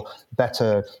makes for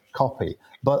better copy.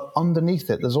 But underneath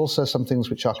it, there's also some things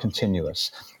which are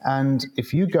continuous. And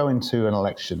if you go into an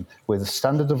election with a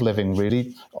standard of living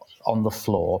really on the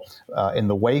floor, in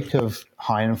the wake of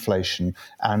high inflation,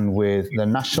 and with the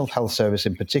National Health Service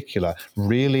in particular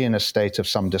really in a state of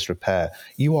some disrepair,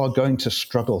 you are going to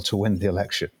struggle to win the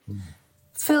election.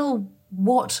 Phil,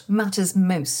 what matters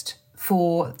most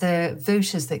for the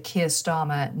voters that Keir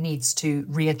Starmer needs to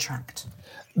re-attract?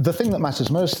 The thing that matters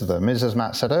most to them is, as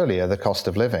Matt said earlier, the cost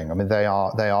of living. I mean, they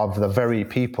are the very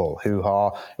people who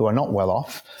are not well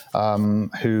off,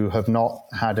 who have not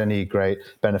had any great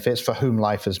benefits, for whom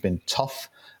life has been tough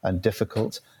and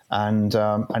difficult. And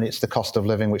it's the cost of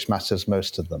living which matters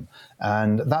most to them.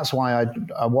 And that's why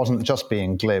I wasn't just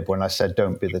being glib when I said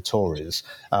don't be the Tories.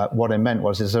 What I meant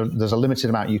was there's a limited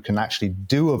amount you can actually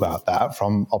do about that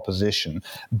from opposition,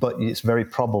 but it's very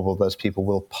probable those people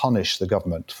will punish the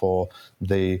government for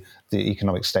the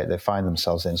economic state they find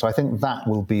themselves in. So I think that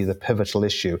will be the pivotal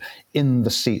issue in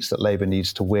the seats that Labour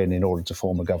needs to win in order to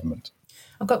form a government.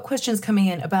 I've got questions coming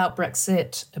in about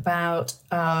Brexit, about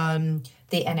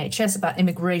the NHS, about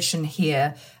immigration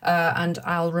here. And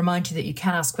I'll remind you that you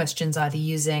can ask questions either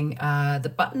using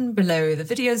the button below the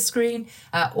video screen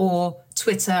or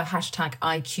Twitter,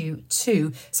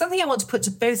 #IQ2. Something I want to put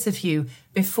to both of you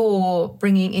before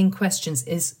bringing in questions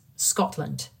is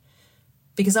Scotland.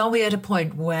 Because are we at a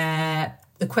point where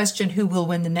the question who will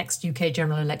win the next UK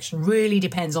general election really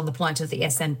depends on the plight of the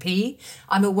SNP?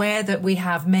 I'm aware that we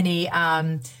have many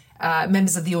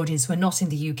members of the audience who are not in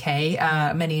the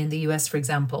UK, many in the US, for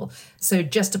example. So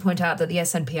just to point out that the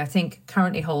SNP, I think,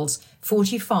 currently holds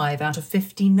 45 out of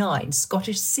 59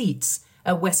 Scottish seats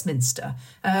at Westminster.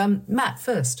 Matt,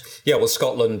 first. Yeah, well,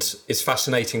 Scotland is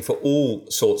fascinating for all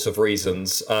sorts of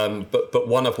reasons, but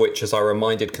one of which, as I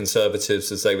reminded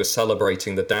Conservatives as they were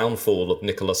celebrating the downfall of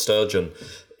Nicola Sturgeon,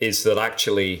 is that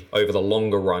actually, over the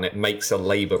longer run, it makes a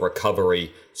Labour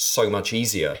recovery so much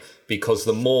easier, because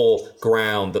the more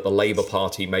ground that the Labour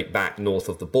Party make back north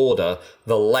of the border,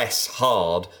 the less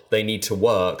hard they need to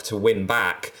work to win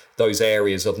back those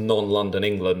areas of non-London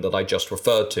England that I just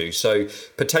referred to. So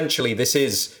potentially this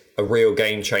is a real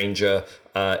game changer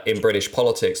in British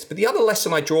politics. But the other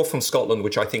lesson I draw from Scotland,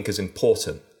 which I think is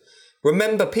important,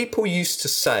 remember, people used to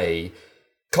say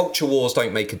culture wars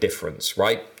don't make a difference,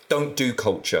 right? Don't do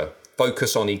culture,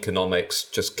 focus on economics,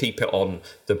 just keep it on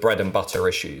the bread and butter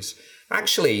issues.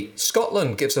 Actually,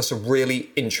 Scotland gives us a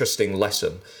really interesting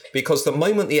lesson, because the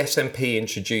moment the SNP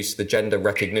introduced the Gender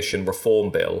Recognition Reform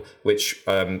Bill, which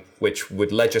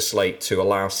would legislate to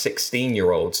allow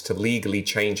 16-year-olds to legally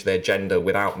change their gender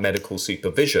without medical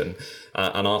supervision,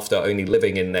 and after only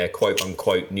living in their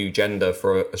quote-unquote new gender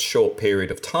for a short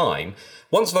period of time,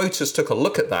 once voters took a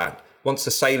look at that, once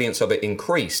the salience of it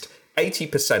increased,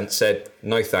 80% said,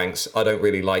 no thanks, I don't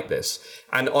really like this.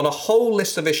 And on a whole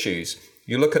list of issues,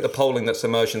 you look at the polling that's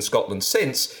emerged in Scotland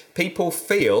since, people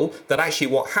feel that actually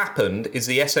what happened is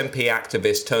the SNP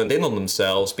activists turned in on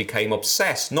themselves, became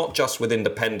obsessed, not just with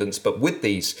independence, but with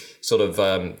these sort of,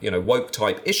 woke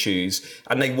type issues,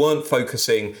 and they weren't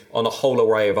focusing on a whole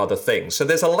array of other things. So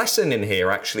there's a lesson in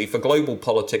here actually for global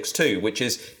politics too, which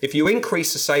is if you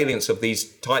increase the salience of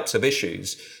these types of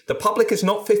issues, the public is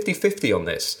not 50-50 on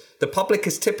this. The public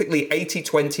is typically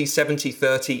 80-20,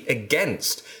 70-30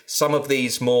 against some of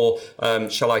these more,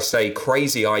 shall I say,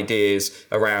 crazy ideas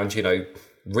around,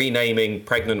 renaming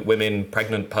pregnant women,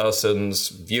 pregnant persons,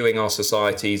 viewing our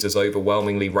societies as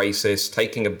overwhelmingly racist,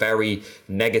 taking a very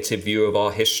negative view of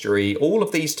our history, all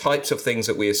of these types of things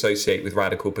that we associate with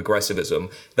radical progressivism,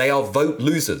 they are vote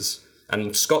losers.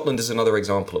 And Scotland is another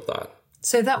example of that.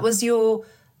 So that was your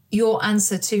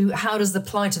answer to how does the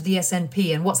plight of the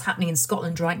SNP and what's happening in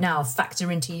Scotland right now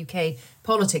factor into UK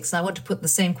politics. And I want to put the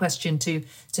same question to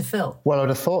Phil. Well, I would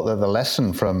have thought that the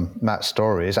lesson from Matt's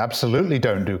story is absolutely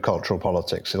don't do cultural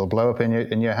politics. It'll blow up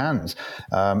in your hands.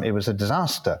 It was a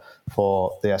disaster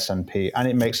for the SNP, and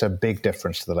it makes a big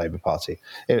difference to the Labour Party.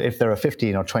 If there are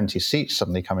 15 or 20 seats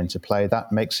suddenly come into play,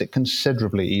 that makes it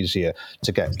considerably easier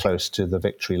to get close to the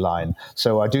victory line.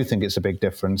 So I do think it's a big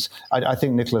difference. I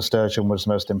think Nicola Sturgeon was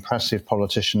the most impressive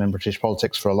politician in British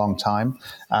politics for a long time,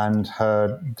 and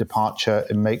her departure,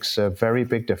 it makes a very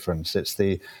big difference. It's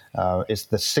the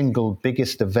single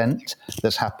biggest event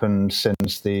that's happened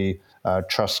since the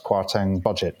Truss Kwarteng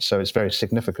budget. So it's very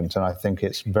significant, and I think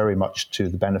it's very much to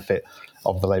the benefit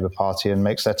of the Labour Party and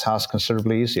makes their task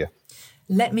considerably easier.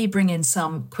 Let me bring in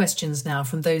some questions now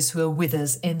from those who are with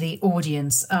us in the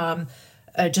audience.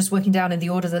 Just working down in the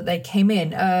order that they came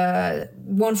in.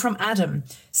 One from Adam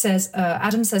says,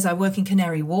 I work in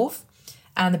Canary Wharf,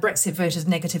 and the Brexit vote has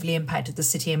negatively impacted the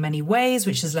city in many ways,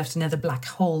 which has left another black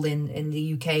hole in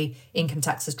the UK income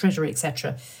taxes, treasury,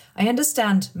 etc. I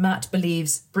understand Matt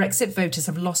believes Brexit voters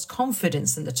have lost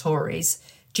confidence in the Tories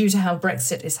due to how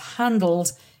Brexit is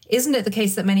handled. Isn't it the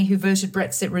case that many who voted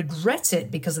Brexit regret it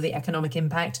because of the economic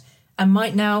impact and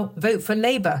might now vote for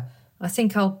Labour? I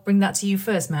think I'll bring that to you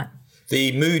first, Matt.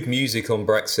 The mood music on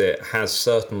Brexit has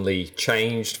certainly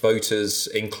changed. Voters,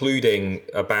 including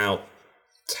about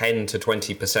 10 to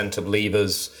 20% of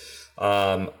Leavers,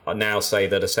 now say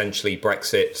that essentially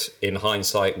Brexit, in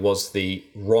hindsight, was the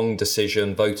wrong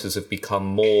decision. Voters have become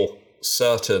more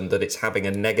certain that it's having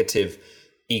a negative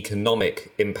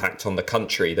economic impact on the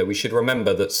country, though we should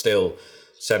remember that still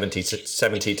 70 to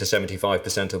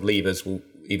 75% of Leavers will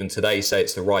even today say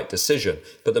it's the right decision.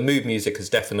 But the mood music has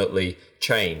definitely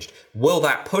changed. Will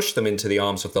that push them into the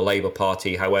arms of the Labour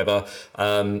Party? However,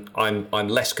 I'm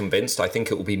less convinced. I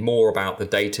think it will be more about the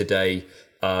day-to-day.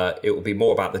 It will be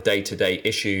more about the day-to-day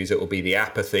issues. It will be the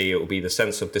apathy. It will be the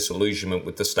sense of disillusionment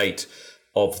with the state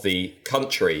of the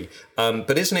country.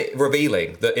 But isn't it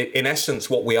revealing that, in essence,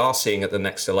 what we are seeing at the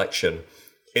next election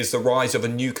is the rise of a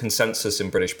new consensus in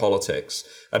British politics,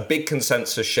 a big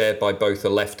consensus shared by both the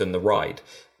left and the right.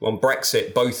 On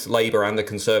Brexit, both Labour and the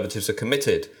Conservatives are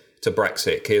committed to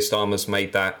Brexit. Keir Starmer's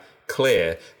made that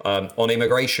clear. On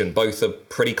immigration, both are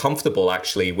pretty comfortable,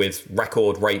 actually, with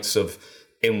record rates of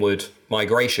inward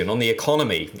migration. On the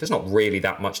economy, there's not really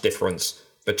that much difference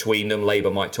between them. Labour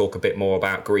might talk a bit more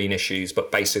about green issues,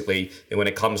 but basically, when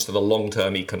it comes to the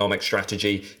long-term economic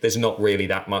strategy, there's not really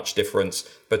that much difference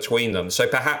between them. So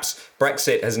perhaps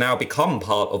Brexit has now become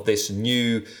part of this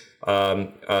new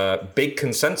big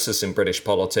consensus in British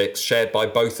politics shared by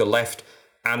both the left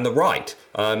and the right.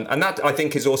 And that, I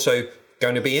think, is also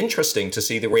going to be interesting to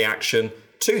see the reaction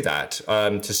to that,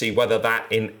 to see whether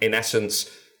that, in essence,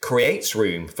 creates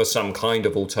room for some kind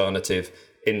of alternative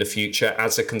in the future,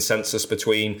 as a consensus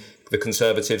between the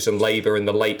Conservatives and Labour in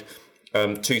the late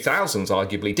 2000s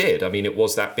arguably did. I mean, it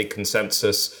was that big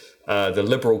consensus, the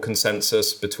Liberal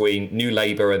consensus between New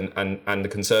Labour and the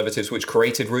Conservatives, which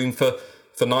created room for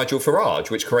Nigel Farage,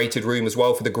 which created room as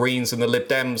well for the Greens and the Lib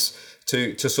Dems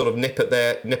to sort of nip at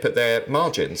their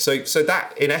margins. So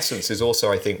that, in essence, is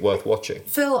also, I think, worth watching.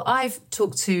 Phil, I've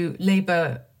talked to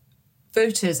Labour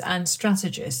voters and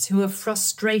strategists who are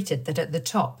frustrated that at the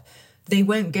top they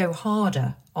won't go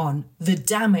harder on the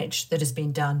damage that has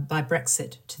been done by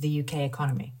Brexit to the UK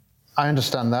economy. I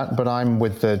understand that, but I'm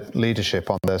with the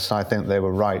leadership on this. I think they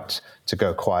were right to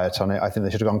go quiet on it. I think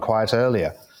they should have gone quiet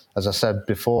earlier. As I said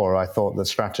before, I thought the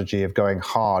strategy of going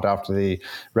hard after the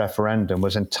referendum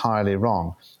was entirely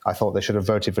wrong. I thought they should have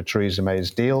voted for Theresa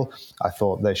May's deal. I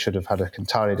thought they should have had an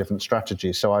entirely different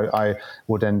strategy. So I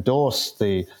would endorse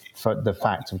the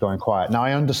fact of going quiet. Now,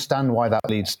 I understand why that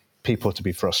leads people to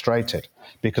be frustrated,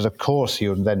 because of course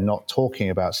you're then not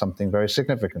talking about something very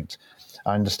significant.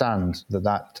 I understand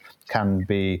that can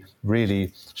be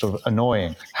really sort of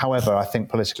annoying. However, I think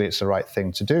politically it's the right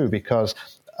thing to do, because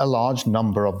a large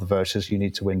number of the voters you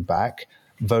need to win back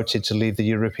voted to leave the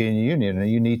European Union,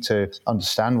 and you need to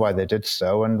understand why they did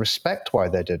so and respect why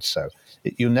they did so.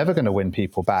 You're never going to win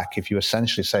people back if you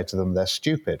essentially say to them they're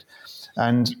stupid.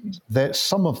 And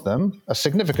some of them, a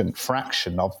significant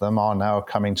fraction of them, are now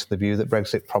coming to the view that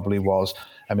Brexit probably was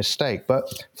a mistake. But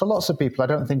for lots of people, I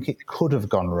don't think it could have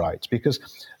gone right, because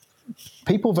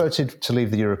people voted to leave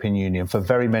the European Union for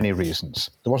very many reasons.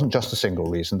 There wasn't just a single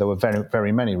reason. There were very,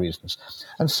 very many reasons.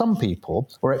 And some people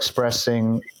were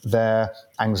expressing their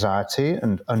anxiety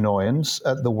and annoyance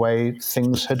at the way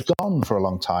things had gone for a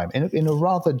long time, in a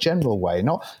rather general way,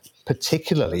 not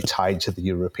particularly tied to the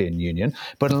European Union,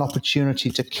 but an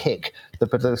opportunity to kick the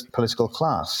political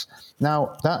class.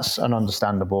 Now, that's an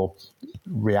understandable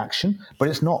reaction, but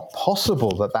it's not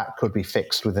possible that that could be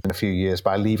fixed within a few years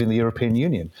by leaving the European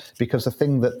Union, because the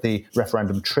thing that the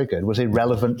referendum triggered was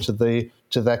irrelevant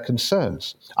to their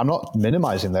concerns. I'm not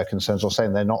minimizing their concerns or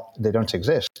saying they don't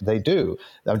exist. They do.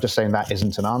 I'm just saying that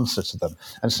isn't an answer to them.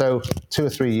 And so 2 or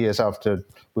 3 years after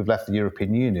we've left the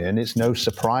European Union, it's no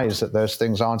surprise that those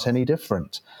things aren't any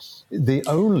different. The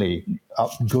only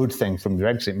good thing from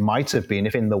Brexit might have been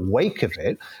if in the wake of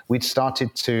it, we'd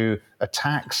started to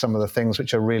attack some of the things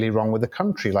which are really wrong with the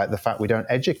country, like the fact we don't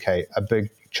educate a big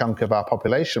chunk of our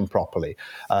population properly,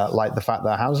 like the fact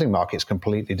that our housing market's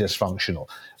completely dysfunctional.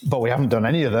 But we haven't done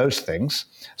any of those things.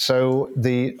 So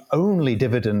the only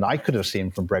dividend I could have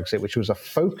seen from Brexit, which was a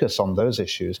focus on those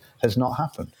issues, has not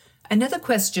happened. Another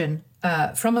question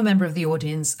from a member of the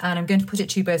audience, and I'm going to put it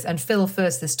to you both, and Phil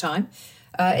first this time.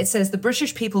 It says the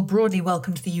British people broadly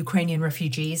welcomed the Ukrainian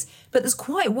refugees, but there's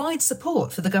quite wide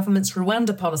support for the government's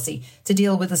Rwanda policy to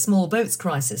deal with the small boats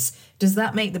crisis. Does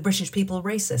that make the British people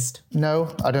racist?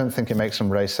 No, I don't think it makes them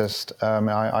racist.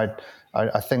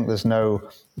 I think there's no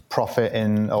profit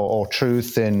in or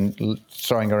truth in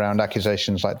throwing around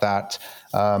accusations like that.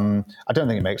 I don't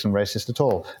think it makes them racist at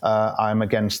all. I'm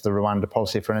against the Rwanda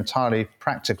policy for an entirely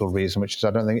practical reason, which is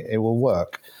I don't think it will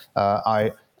work.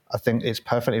 I think it's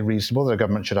perfectly reasonable that a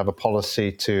government should have a policy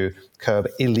to curb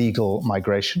illegal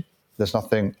migration. There's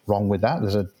nothing wrong with that.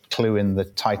 There's a clue in the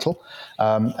title.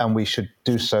 And we should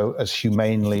do so as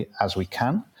humanely as we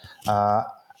can.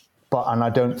 And I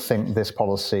don't think this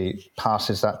policy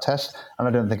passes that test, and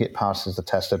I don't think it passes the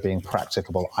test of being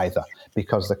practicable either,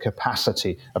 because the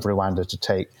capacity of Rwanda to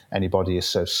take anybody is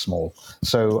so small.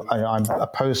 So I'm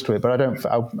opposed to it, but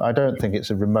I don't think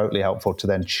it's remotely helpful to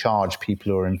then charge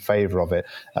people who are in favour of it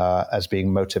as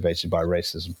being motivated by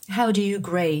racism. How do you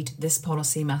grade this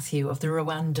policy, Matthew, of the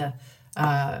Rwanda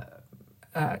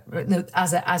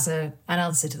as an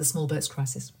answer to the small boats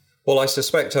crisis? Well, I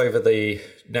suspect over the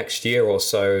next year or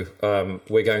so,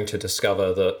 we're going to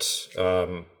discover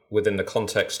that within the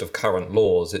context of current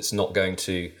laws, it's not going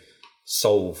to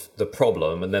solve the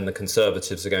problem. And then the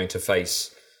Conservatives are going to face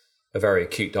a very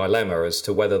acute dilemma as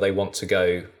to whether they want to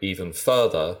go even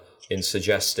further in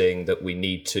suggesting that we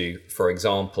need to, for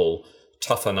example,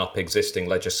 toughen up existing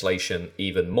legislation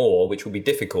even more, which will be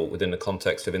difficult within the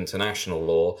context of international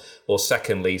law, or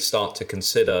secondly, start to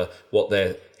consider what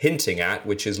they're hinting at,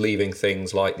 which is leaving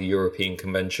things like the European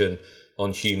Convention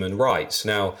on Human Rights.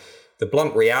 Now, the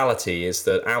blunt reality is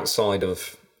that outside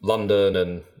of London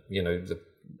and, the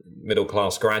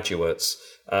middle-class graduates,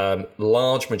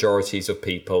 large majorities of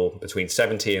people, between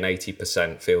 70 and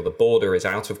 80%, feel the border is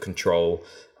out of control,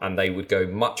 and they would go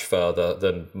much further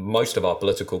than most of our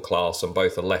political class on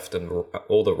both the left and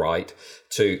or the right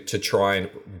to try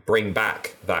and bring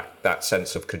back that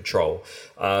sense of control.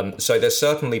 So there's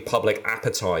certainly public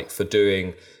appetite for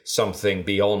doing something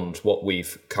beyond what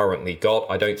we've currently got.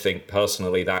 I don't think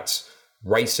personally that's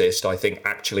racist. I think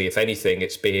actually, if anything,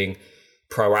 it's being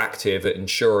proactive at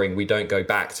ensuring we don't go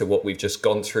back to what we've just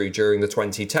gone through during the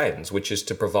 2010s, which is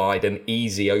to provide an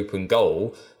easy, open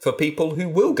goal for people who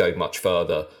will go much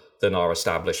further than our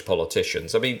established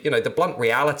politicians. I mean, the blunt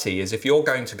reality is if you're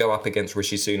going to go up against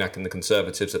Rishi Sunak and the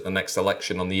Conservatives at the next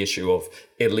election on the issue of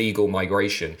illegal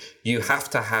migration, you have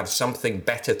to have something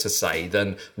better to say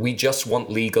than we just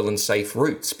want legal and safe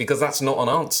routes, because that's not an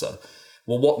answer.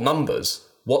 Well, what numbers?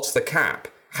 What's the cap?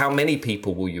 How many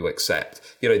people will you accept?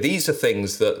 These are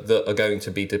things that are going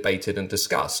to be debated and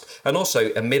discussed. And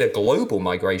also, amid a global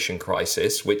migration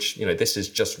crisis, which, this is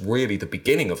just really the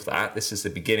beginning of that. This is the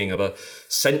beginning of a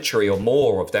century or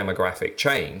more of demographic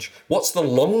change. What's the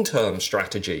long-term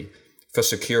strategy for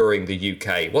securing the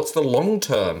UK? What's the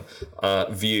long-term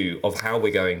view of how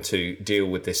we're going to deal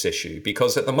with this issue?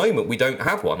 Because at the moment, we don't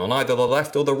have one on either the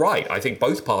left or the right. I think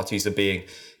both parties are being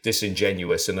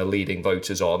disingenuous and are leading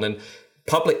voters on. And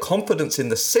public confidence in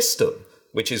the system,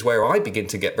 which is where I begin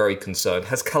to get very concerned,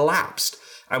 has collapsed.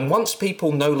 And once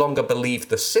people no longer believe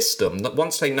the system, that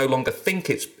once they no longer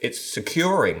think it's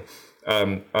securing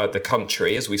the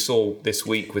country, as we saw this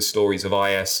week with stories of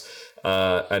IS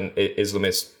and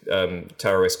Islamist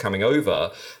terrorists coming over,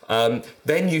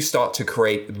 then you start to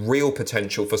create real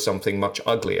potential for something much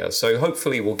uglier. So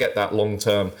hopefully we'll get that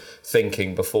long-term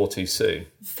thinking before too soon.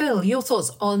 Phil, your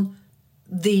thoughts on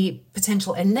the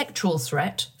potential electoral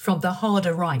threat from the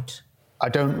harder right? I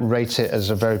don't rate it as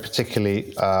a very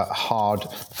particularly hard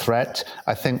threat.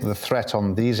 I think the threat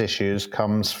on these issues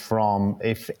comes from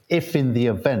if in the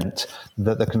event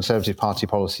that the Conservative Party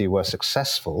policy were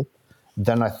successful,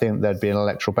 then I think there'd be an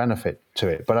electoral benefit to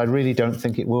it. But I really don't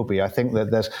think it will be. I think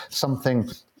that there's something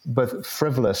both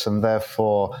frivolous and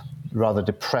therefore rather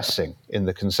depressing in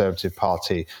the Conservative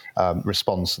Party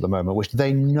response at the moment, which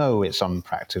they know it's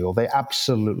unpractical. They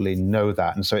absolutely know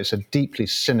that. And so it's a deeply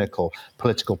cynical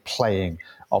political playing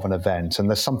of an event. And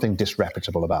there's something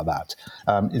disreputable about that.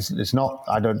 It's not,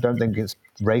 I don't think it's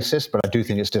racist, but I do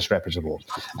think it's disreputable.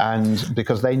 And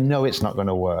because they know it's not going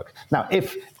to work. Now,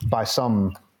 if by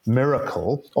some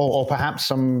miracle or perhaps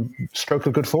some stroke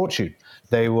of good fortune,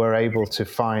 they were able to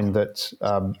find that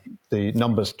the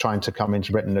numbers trying to come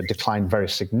into Britain had declined very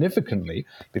significantly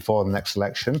before the next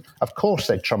election, of course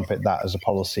they'd trumpet that as a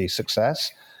policy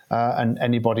success. And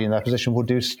anybody in their position will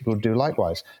do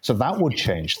likewise. So that would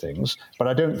change things, but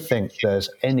I don't think there's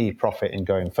any profit in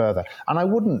going further.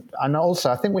 And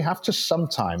also I think we have to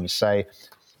sometimes say,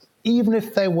 even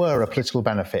if there were a political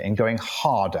benefit in going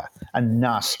harder and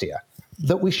nastier,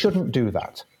 that we shouldn't do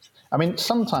that. I mean,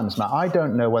 sometimes, Matt, I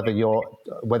don't know whether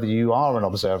you are an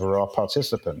observer or a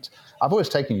participant. I've always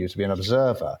taken you to be an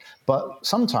observer, but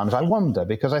sometimes I wonder,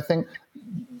 because I think,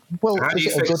 well, how do you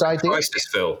fix the crisis,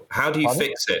 Phil? How do you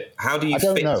fix it? How do you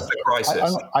fix the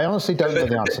crisis? I honestly don't know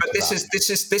the answer to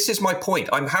that. This is my point.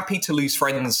 I'm happy to lose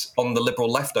friends on the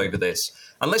liberal left over this.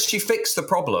 Unless you fix the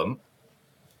problem,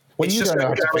 well, you don't know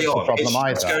how to fix the problem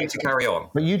either. It's going to carry on.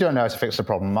 But you don't know how to fix the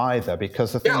problem either,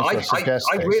 because the things you're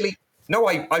suggesting... I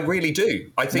really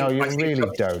do. I think. No, you really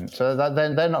don't. So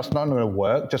then they're not going to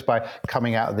work just by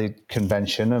coming out of the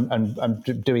convention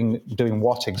and doing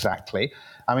what exactly?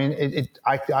 I mean,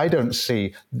 I don't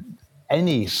see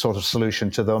any sort of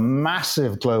solution to the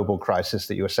massive global crisis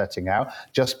that you are setting out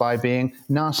just by being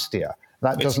nastier.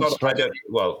 That doesn't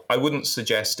I wouldn't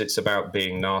suggest it's about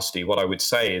being nasty. What I would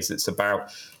say is it's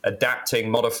about adapting,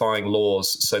 modifying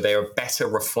laws so they're a better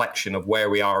reflection of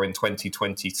where we are in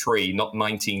 2023, not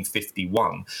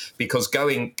 1951. Because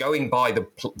going by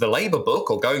the Labour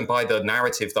book, or going by the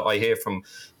narrative that I hear from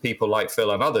people like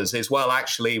Phil and others, is, well,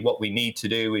 actually what we need to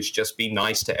do is just be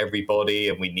nice to everybody,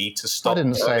 and we need to stop the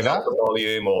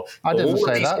volume. I didn't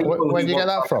say that. Where did you get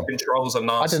that from? Controls are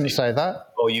nasty. I didn't say that.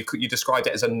 Or you described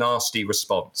it as a nasty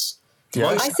response. Yeah.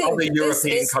 Most other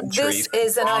European countries, this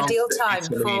is an ideal time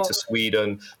Italy to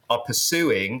Sweden, are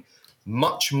pursuing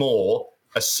much more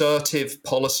assertive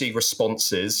policy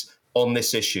responses on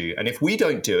this issue. And if we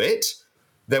don't do it,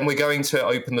 then we're going to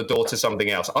open the door to something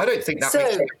else. I don't think that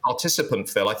makes me a participant,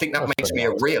 Phil. I think that makes me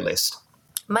a realist.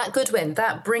 Matt Goodwin,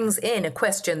 that brings in a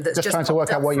question that's just trying to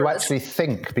work out what you actually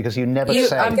think, because you never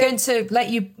say. I'm going to let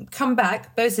you come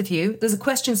back, both of you. There's a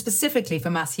question specifically for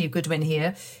Matthew Goodwin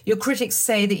here. Your critics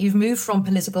say that you've moved from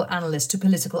political analyst to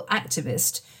political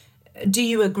activist. Do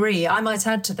you agree? I might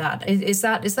add to that. Is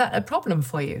that a problem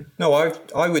for you? No,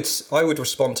 I would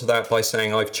respond to that by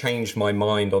saying I've changed my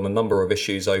mind on a number of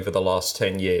issues over the last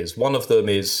 10 years. One of them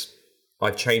is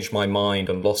I've changed my mind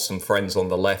and lost some friends on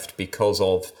the left because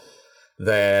of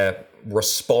their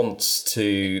response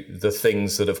to the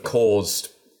things that have caused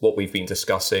what we've been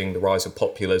discussing, the rise of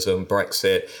populism,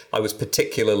 Brexit. I was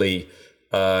particularly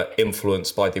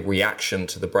influenced by the reaction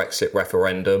to the Brexit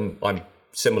referendum. I'm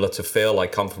similar to Phil. I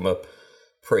come from a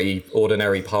pretty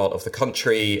ordinary part of the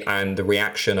country, and the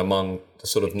reaction among the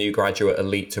sort of new graduate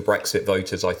elite to Brexit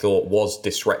voters, I thought, was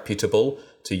disreputable,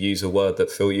 to use a word that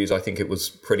Phil used. I think it was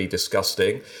pretty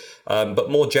disgusting.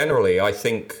 But more generally, I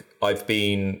think I've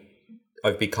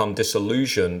become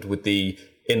disillusioned with the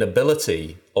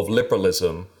inability of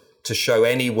liberalism to show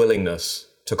any willingness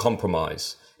to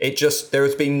compromise. There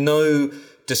has been no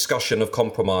discussion of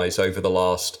compromise over the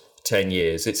last 10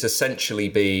 years. It's essentially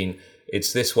been,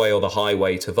 it's this way or the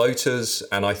highway to voters.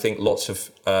 And I think lots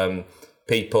of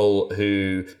people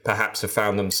who perhaps have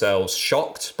found themselves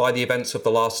shocked by the events of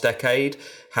the last decade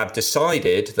have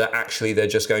decided that actually they're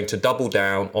just going to double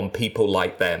down on people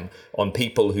like them, on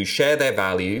people who share their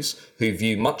values, who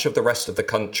view much of the rest of the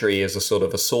country as a sort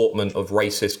of assortment of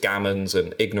racist gammons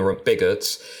and ignorant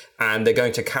bigots, and they're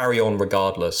going to carry on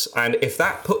regardless. And if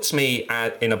that puts me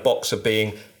in a box of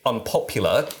being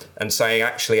unpopular and saying,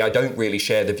 actually, I don't really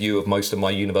share the view of most of my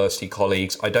university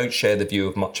colleagues, I don't share the view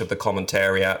of much of the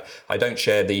commentariat, I don't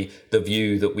share the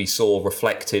view that we saw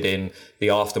reflected in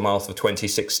the aftermath of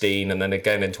 2016 and then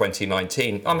again in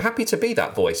 2019, I'm happy to be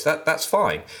that voice. That's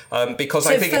fine. Because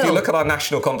I think if you look at our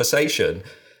national conversation,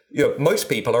 most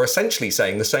people are essentially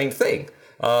saying the same thing.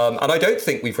 And I don't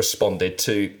think we've responded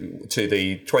to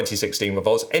the 2016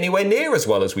 revolts anywhere near as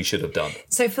well as we should have done.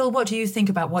 So, Phil, what do you think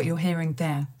about what you're hearing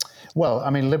there? Well, I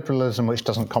mean, liberalism which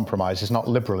doesn't compromise is not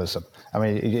liberalism. I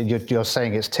mean, you're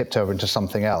saying it's tipped over into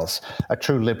something else. A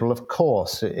true liberal, of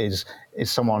course, is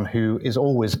someone who is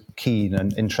always keen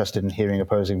and interested in hearing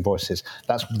opposing voices.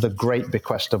 That's the great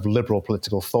bequest of liberal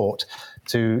political thought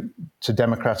to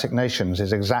democratic nations,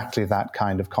 is exactly that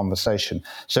kind of conversation.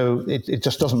 So it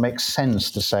just doesn't make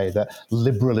sense to say that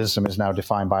liberalism is now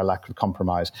defined by a lack of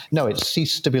compromise. No, it's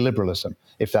ceased to be liberalism,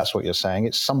 if that's what you're saying.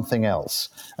 It's something else.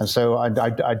 And so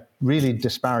I really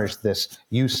disparage this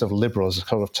use of liberal as a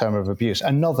sort of term of abuse.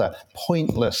 Another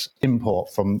pointless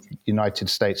import from United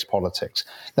States politics.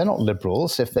 They're not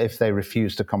liberals if they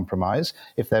refuse to compromise,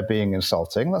 if they're being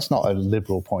insulting. That's not a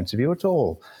liberal point of view at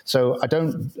all. So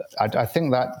I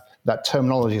think that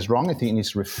terminology is wrong. I think it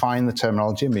needs to refine the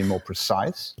terminology and be more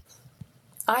precise.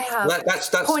 I have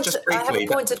a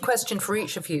pointed question for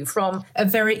each of you from a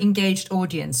very engaged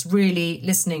audience, really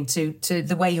listening to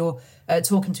the way you're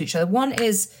talking to each other. One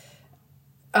is,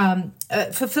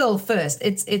 for Phil first,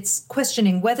 it's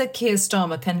questioning whether Keir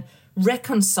Starmer can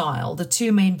reconcile the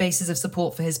two main bases of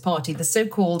support for his party, the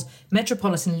so-called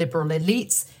metropolitan liberal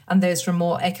elites and those from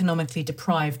more economically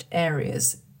deprived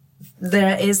areas.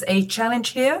 There is a challenge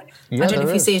here. Yeah, I don't know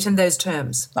if you see it in those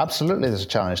terms. Absolutely, there's a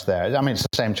challenge there. I mean, it's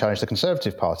the same challenge the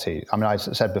Conservative Party. I mean, I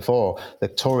said before, the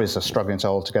Tories are struggling to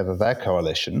hold together their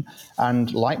coalition.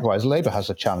 And likewise, Labour has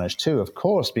a challenge too, of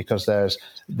course, because there's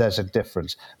a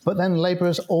difference. But then Labour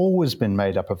has always been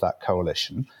made up of that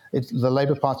coalition. The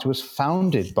Labour Party was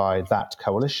founded by that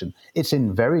coalition. It's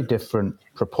in very different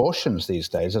proportions these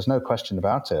days. There's no question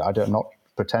about it. I'm not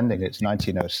pretending it's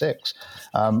 1906.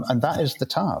 And that is the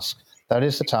task. That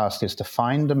is the task, is to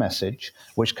find a message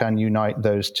which can unite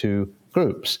those two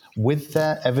groups with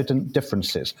their evident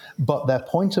differences. But their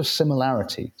point of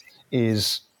similarity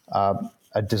is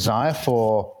a desire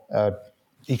for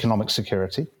economic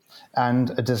security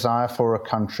and a desire for a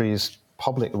country's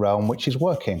public realm which is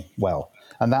working well.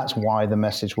 And that's why the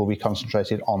message will be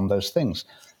concentrated on those things.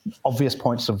 Obvious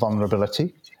points of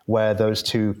vulnerability, where those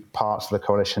two parts of the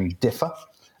coalition differ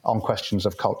on questions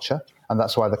of culture, and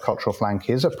that's why the cultural flank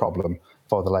is a problem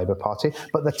for the Labour Party.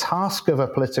 But the task of a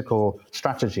political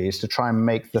strategy is to try and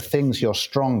make the things you're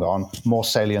strong on more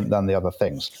salient than the other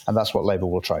things, and that's what Labour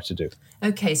will try to do.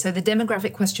 OK, so the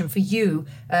demographic question for you,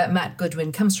 Matt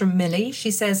Goodwin, comes from Millie.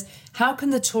 She says, how can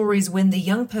the Tories win the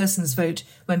young person's vote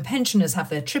when pensioners have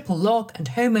their triple lock and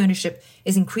home ownership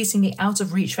is increasingly out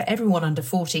of reach for everyone under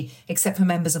 40, except for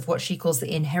members of what she calls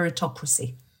the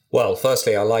inheritocracy? Well,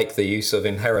 firstly, I like the use of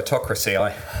inheritocracy.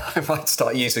 I might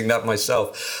start using that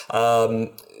myself.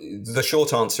 The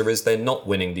short answer is they're not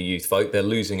winning the youth vote. They're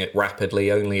losing it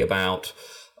rapidly. Only about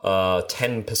 10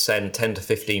 to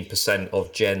 15%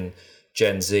 of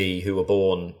Gen Z who were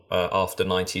born after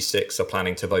 96 are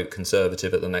planning to vote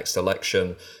Conservative at the next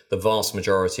election. The vast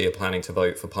majority are planning to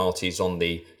vote for parties on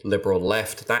the liberal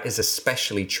left. That is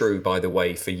especially true, by the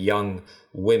way, for young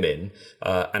women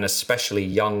and especially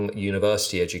young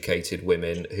university-educated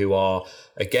women who are,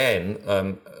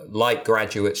 again, like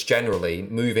graduates generally,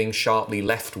 moving sharply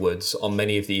leftwards on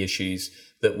many of the issues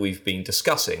that we've been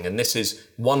discussing. And this is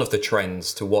one of the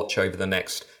trends to watch over the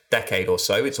next decade or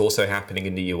so. It's also happening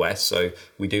in the US, so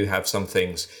we do have some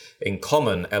things in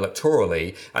common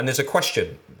electorally. And there's a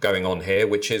question going on here,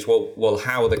 which is, well,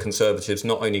 how are the Conservatives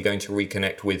not only going to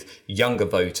reconnect with younger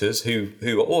voters who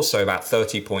are also about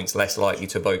 30 points less likely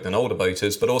to vote than older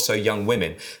voters, but also young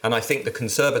women? And I think the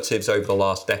Conservatives over the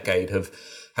last decade have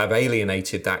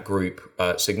alienated that group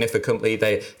significantly.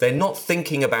 They're not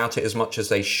thinking about it as much as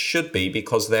they should be,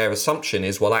 because their assumption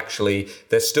is, well, actually,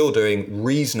 they're still doing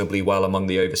reasonably well among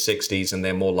the over 60s and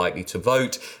they're more likely to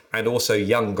vote. And also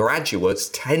young graduates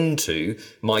tend to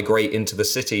migrate into the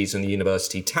cities and the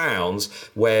university towns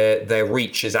where their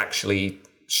reach is actually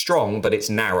strong, but it's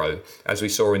narrow. As we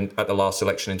saw at the last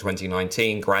election in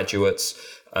 2019, graduates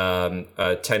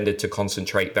tended to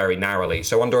concentrate very narrowly.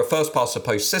 So under a first past the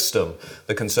post system,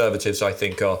 the Conservatives, I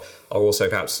think, are also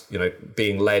perhaps,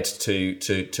 being led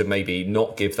to maybe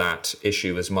not give that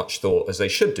issue as much thought as they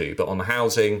should do. But on the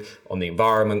housing, on the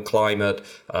environment, climate,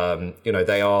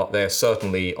 they're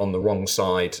certainly on the wrong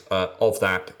side of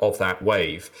that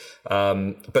wave.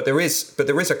 But there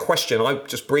is a question I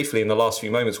just briefly in the last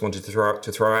few moments wanted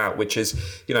to throw out, which is,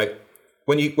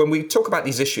 when we talk about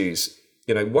these issues,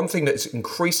 one thing that's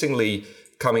increasingly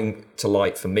coming to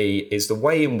light for me is the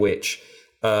way in which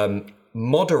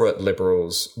moderate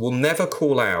liberals will never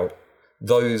call out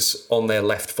those on their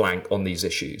left flank on these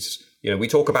issues. We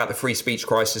talk about the free speech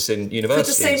crisis in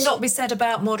universities. Could the same not be said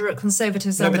about moderate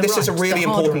conservatives on the right? No, but this is a really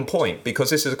important point, because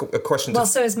this is a question... Well,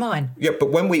 so is mine. Yeah, but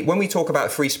when we talk about a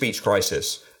free speech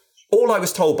crisis, all I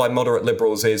was told by moderate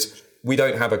liberals is, we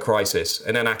don't have a crisis,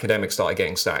 and then academics started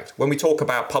getting sacked. When we talk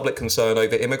about public concern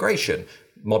over immigration,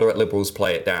 moderate liberals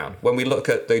play it down. When we look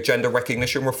at the Gender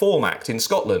Recognition Reform Act in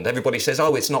Scotland, everybody says,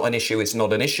 oh, it's not an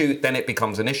issue, then it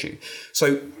becomes an issue.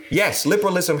 So yes,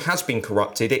 liberalism has been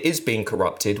corrupted, it is being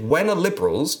corrupted. When are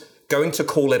liberals going to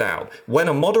call it out? When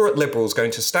are moderate liberals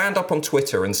going to stand up on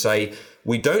Twitter and say,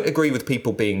 we don't agree with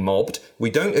people being mobbed, we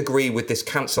don't agree with this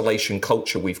cancellation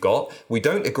culture we've got, we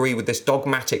don't agree with this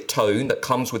dogmatic tone that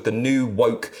comes with the new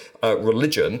woke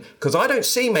religion? Because I don't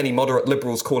see many moderate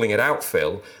liberals calling it out,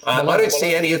 Phil. I don't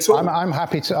see any at all. I'm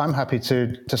happy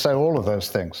to say all of those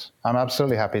things. I'm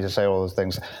absolutely happy to say all those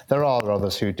things. There are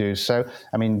others who do so.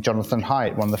 I mean, Jonathan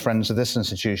Haidt, one of the friends of this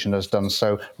institution, has done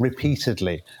so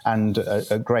repeatedly and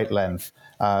at great length.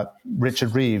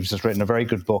 Richard Reeves has written a very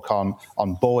good book on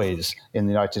boys in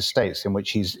the United States, in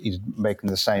which he's making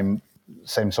the same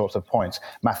sorts of points.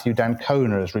 Matthew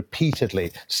D'Ancona has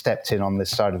repeatedly stepped in on this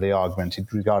side of the argument. He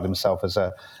regards himself as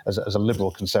a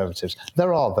liberal conservative.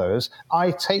 There are those.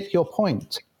 I take your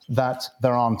point that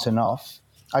there aren't enough.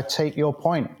 I take your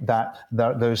point that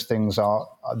those things are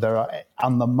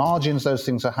on the margins. Those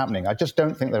things are happening. I just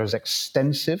don't think they're as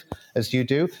extensive as you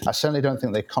do. I certainly don't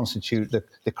think they constitute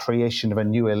the creation of a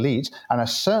new elite, and I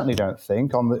certainly don't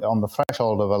think on the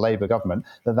threshold of a Labour government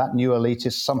that new elite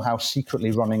is somehow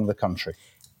secretly running the country.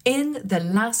 In the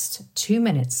last 2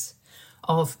 minutes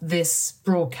of this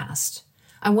broadcast,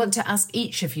 I want to ask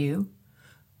each of you,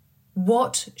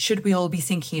 what should we all be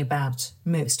thinking about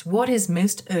most? What is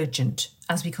most urgent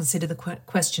as we consider the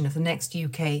question of the next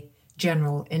UK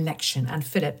general election? And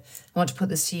Philip, I want to put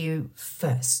this to you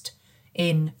first,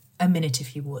 in a minute,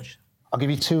 if you would. I'll give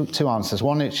you two answers.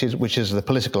 One, which is the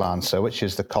political answer, which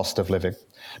is the cost of living.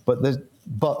 But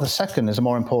the second is a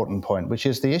more important point, which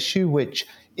is the issue which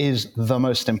is the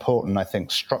most important, I think,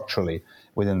 structurally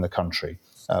within the country,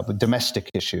 the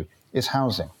domestic issue, is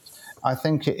housing. I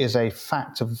think it is a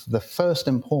fact of the first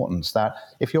importance that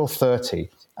if you're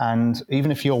 30, and even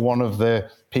if you're one of the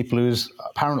people who's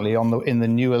apparently in the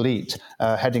new elite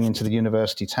heading into the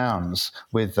university towns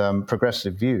with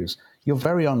progressive views, you're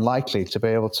very unlikely to be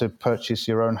able to purchase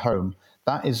your own home.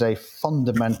 That is a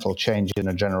fundamental change in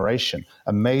a generation,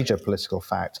 a major political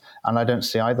fact. And I don't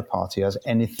see either party has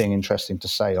anything interesting to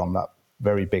say on that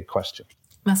very big question.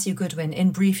 Matthew Goodwin, in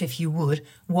brief, if you would,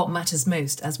 what matters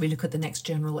most as we look at the next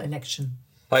general election?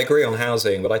 I agree on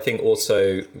housing, but I think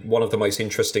also one of the most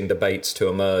interesting debates to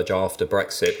emerge after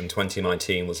Brexit in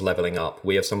 2019 was levelling up.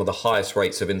 We have some of the highest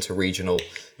rates of interregional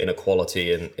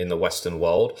inequality in the Western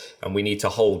world, and we need to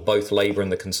hold both Labour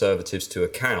and the Conservatives to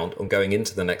account on going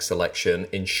into the next election,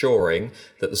 ensuring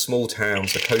that the small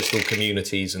towns, the coastal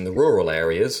communities and the rural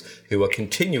areas who are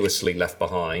continuously left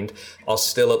behind are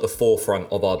still at the forefront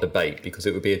of our debate, because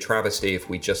it would be a travesty if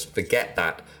we just forget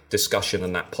that discussion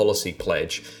and that policy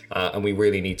pledge, and we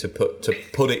really need to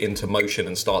put it into motion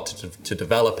and start to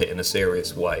develop it in a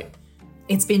serious way.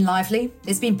 It's been lively,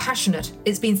 it's been passionate,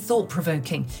 it's been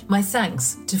thought-provoking. My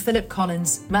thanks to Philip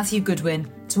Collins, Matthew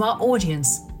Goodwin, to our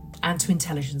audience, and to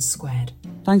Intelligence Squared.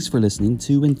 Thanks for listening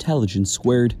to Intelligence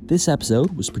Squared. This episode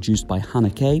was produced by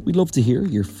Hannah Kay. We'd love to hear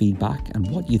your feedback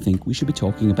and what you think we should be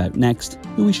talking about next,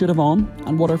 who we should have on,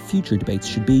 and what our future debates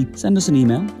should be. Send us an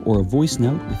email or a voice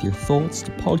note with your thoughts to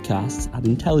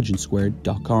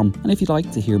podcasts@intelligencesquared.com. And if you'd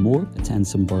like to hear more, attend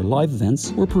some of our live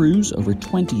events, or peruse over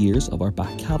 20 years of our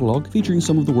back catalogue featuring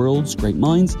some of the world's great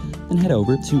minds, then head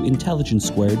over to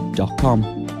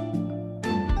intelligencesquared.com.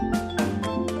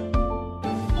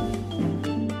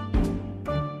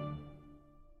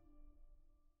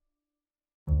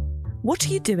 What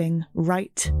are you doing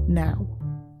right now?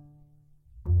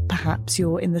 Perhaps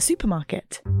you're in the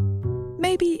supermarket.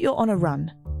 Maybe you're on a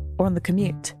run or on the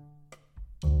commute.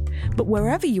 But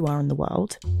wherever you are in the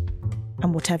world,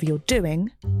 and whatever you're doing,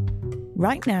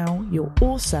 right now you're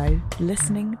also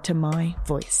listening to my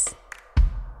voice.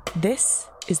 This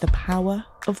is the power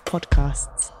of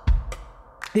podcasts.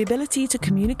 The ability to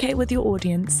communicate with your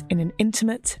audience in an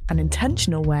intimate and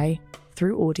intentional way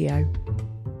through audio.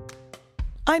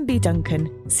 I'm Bea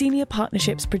Duncan, Senior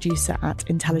Partnerships Producer at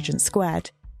Intelligence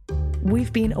Squared.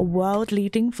 We've been a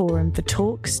world-leading forum for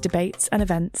talks, debates and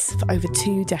events for over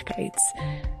 2 decades.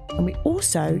 And we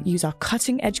also use our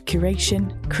cutting-edge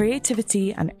curation,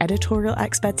 creativity and editorial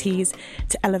expertise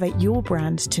to elevate your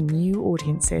brand to new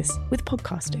audiences with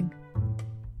podcasting.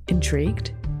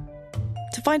 Intrigued?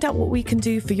 To find out what we can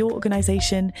do for your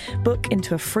organisation, book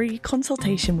into a free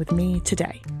consultation with me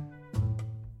today.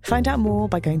 Find out more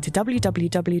by going to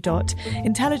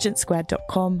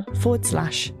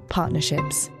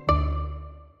www.intelligencesquared.com/partnerships.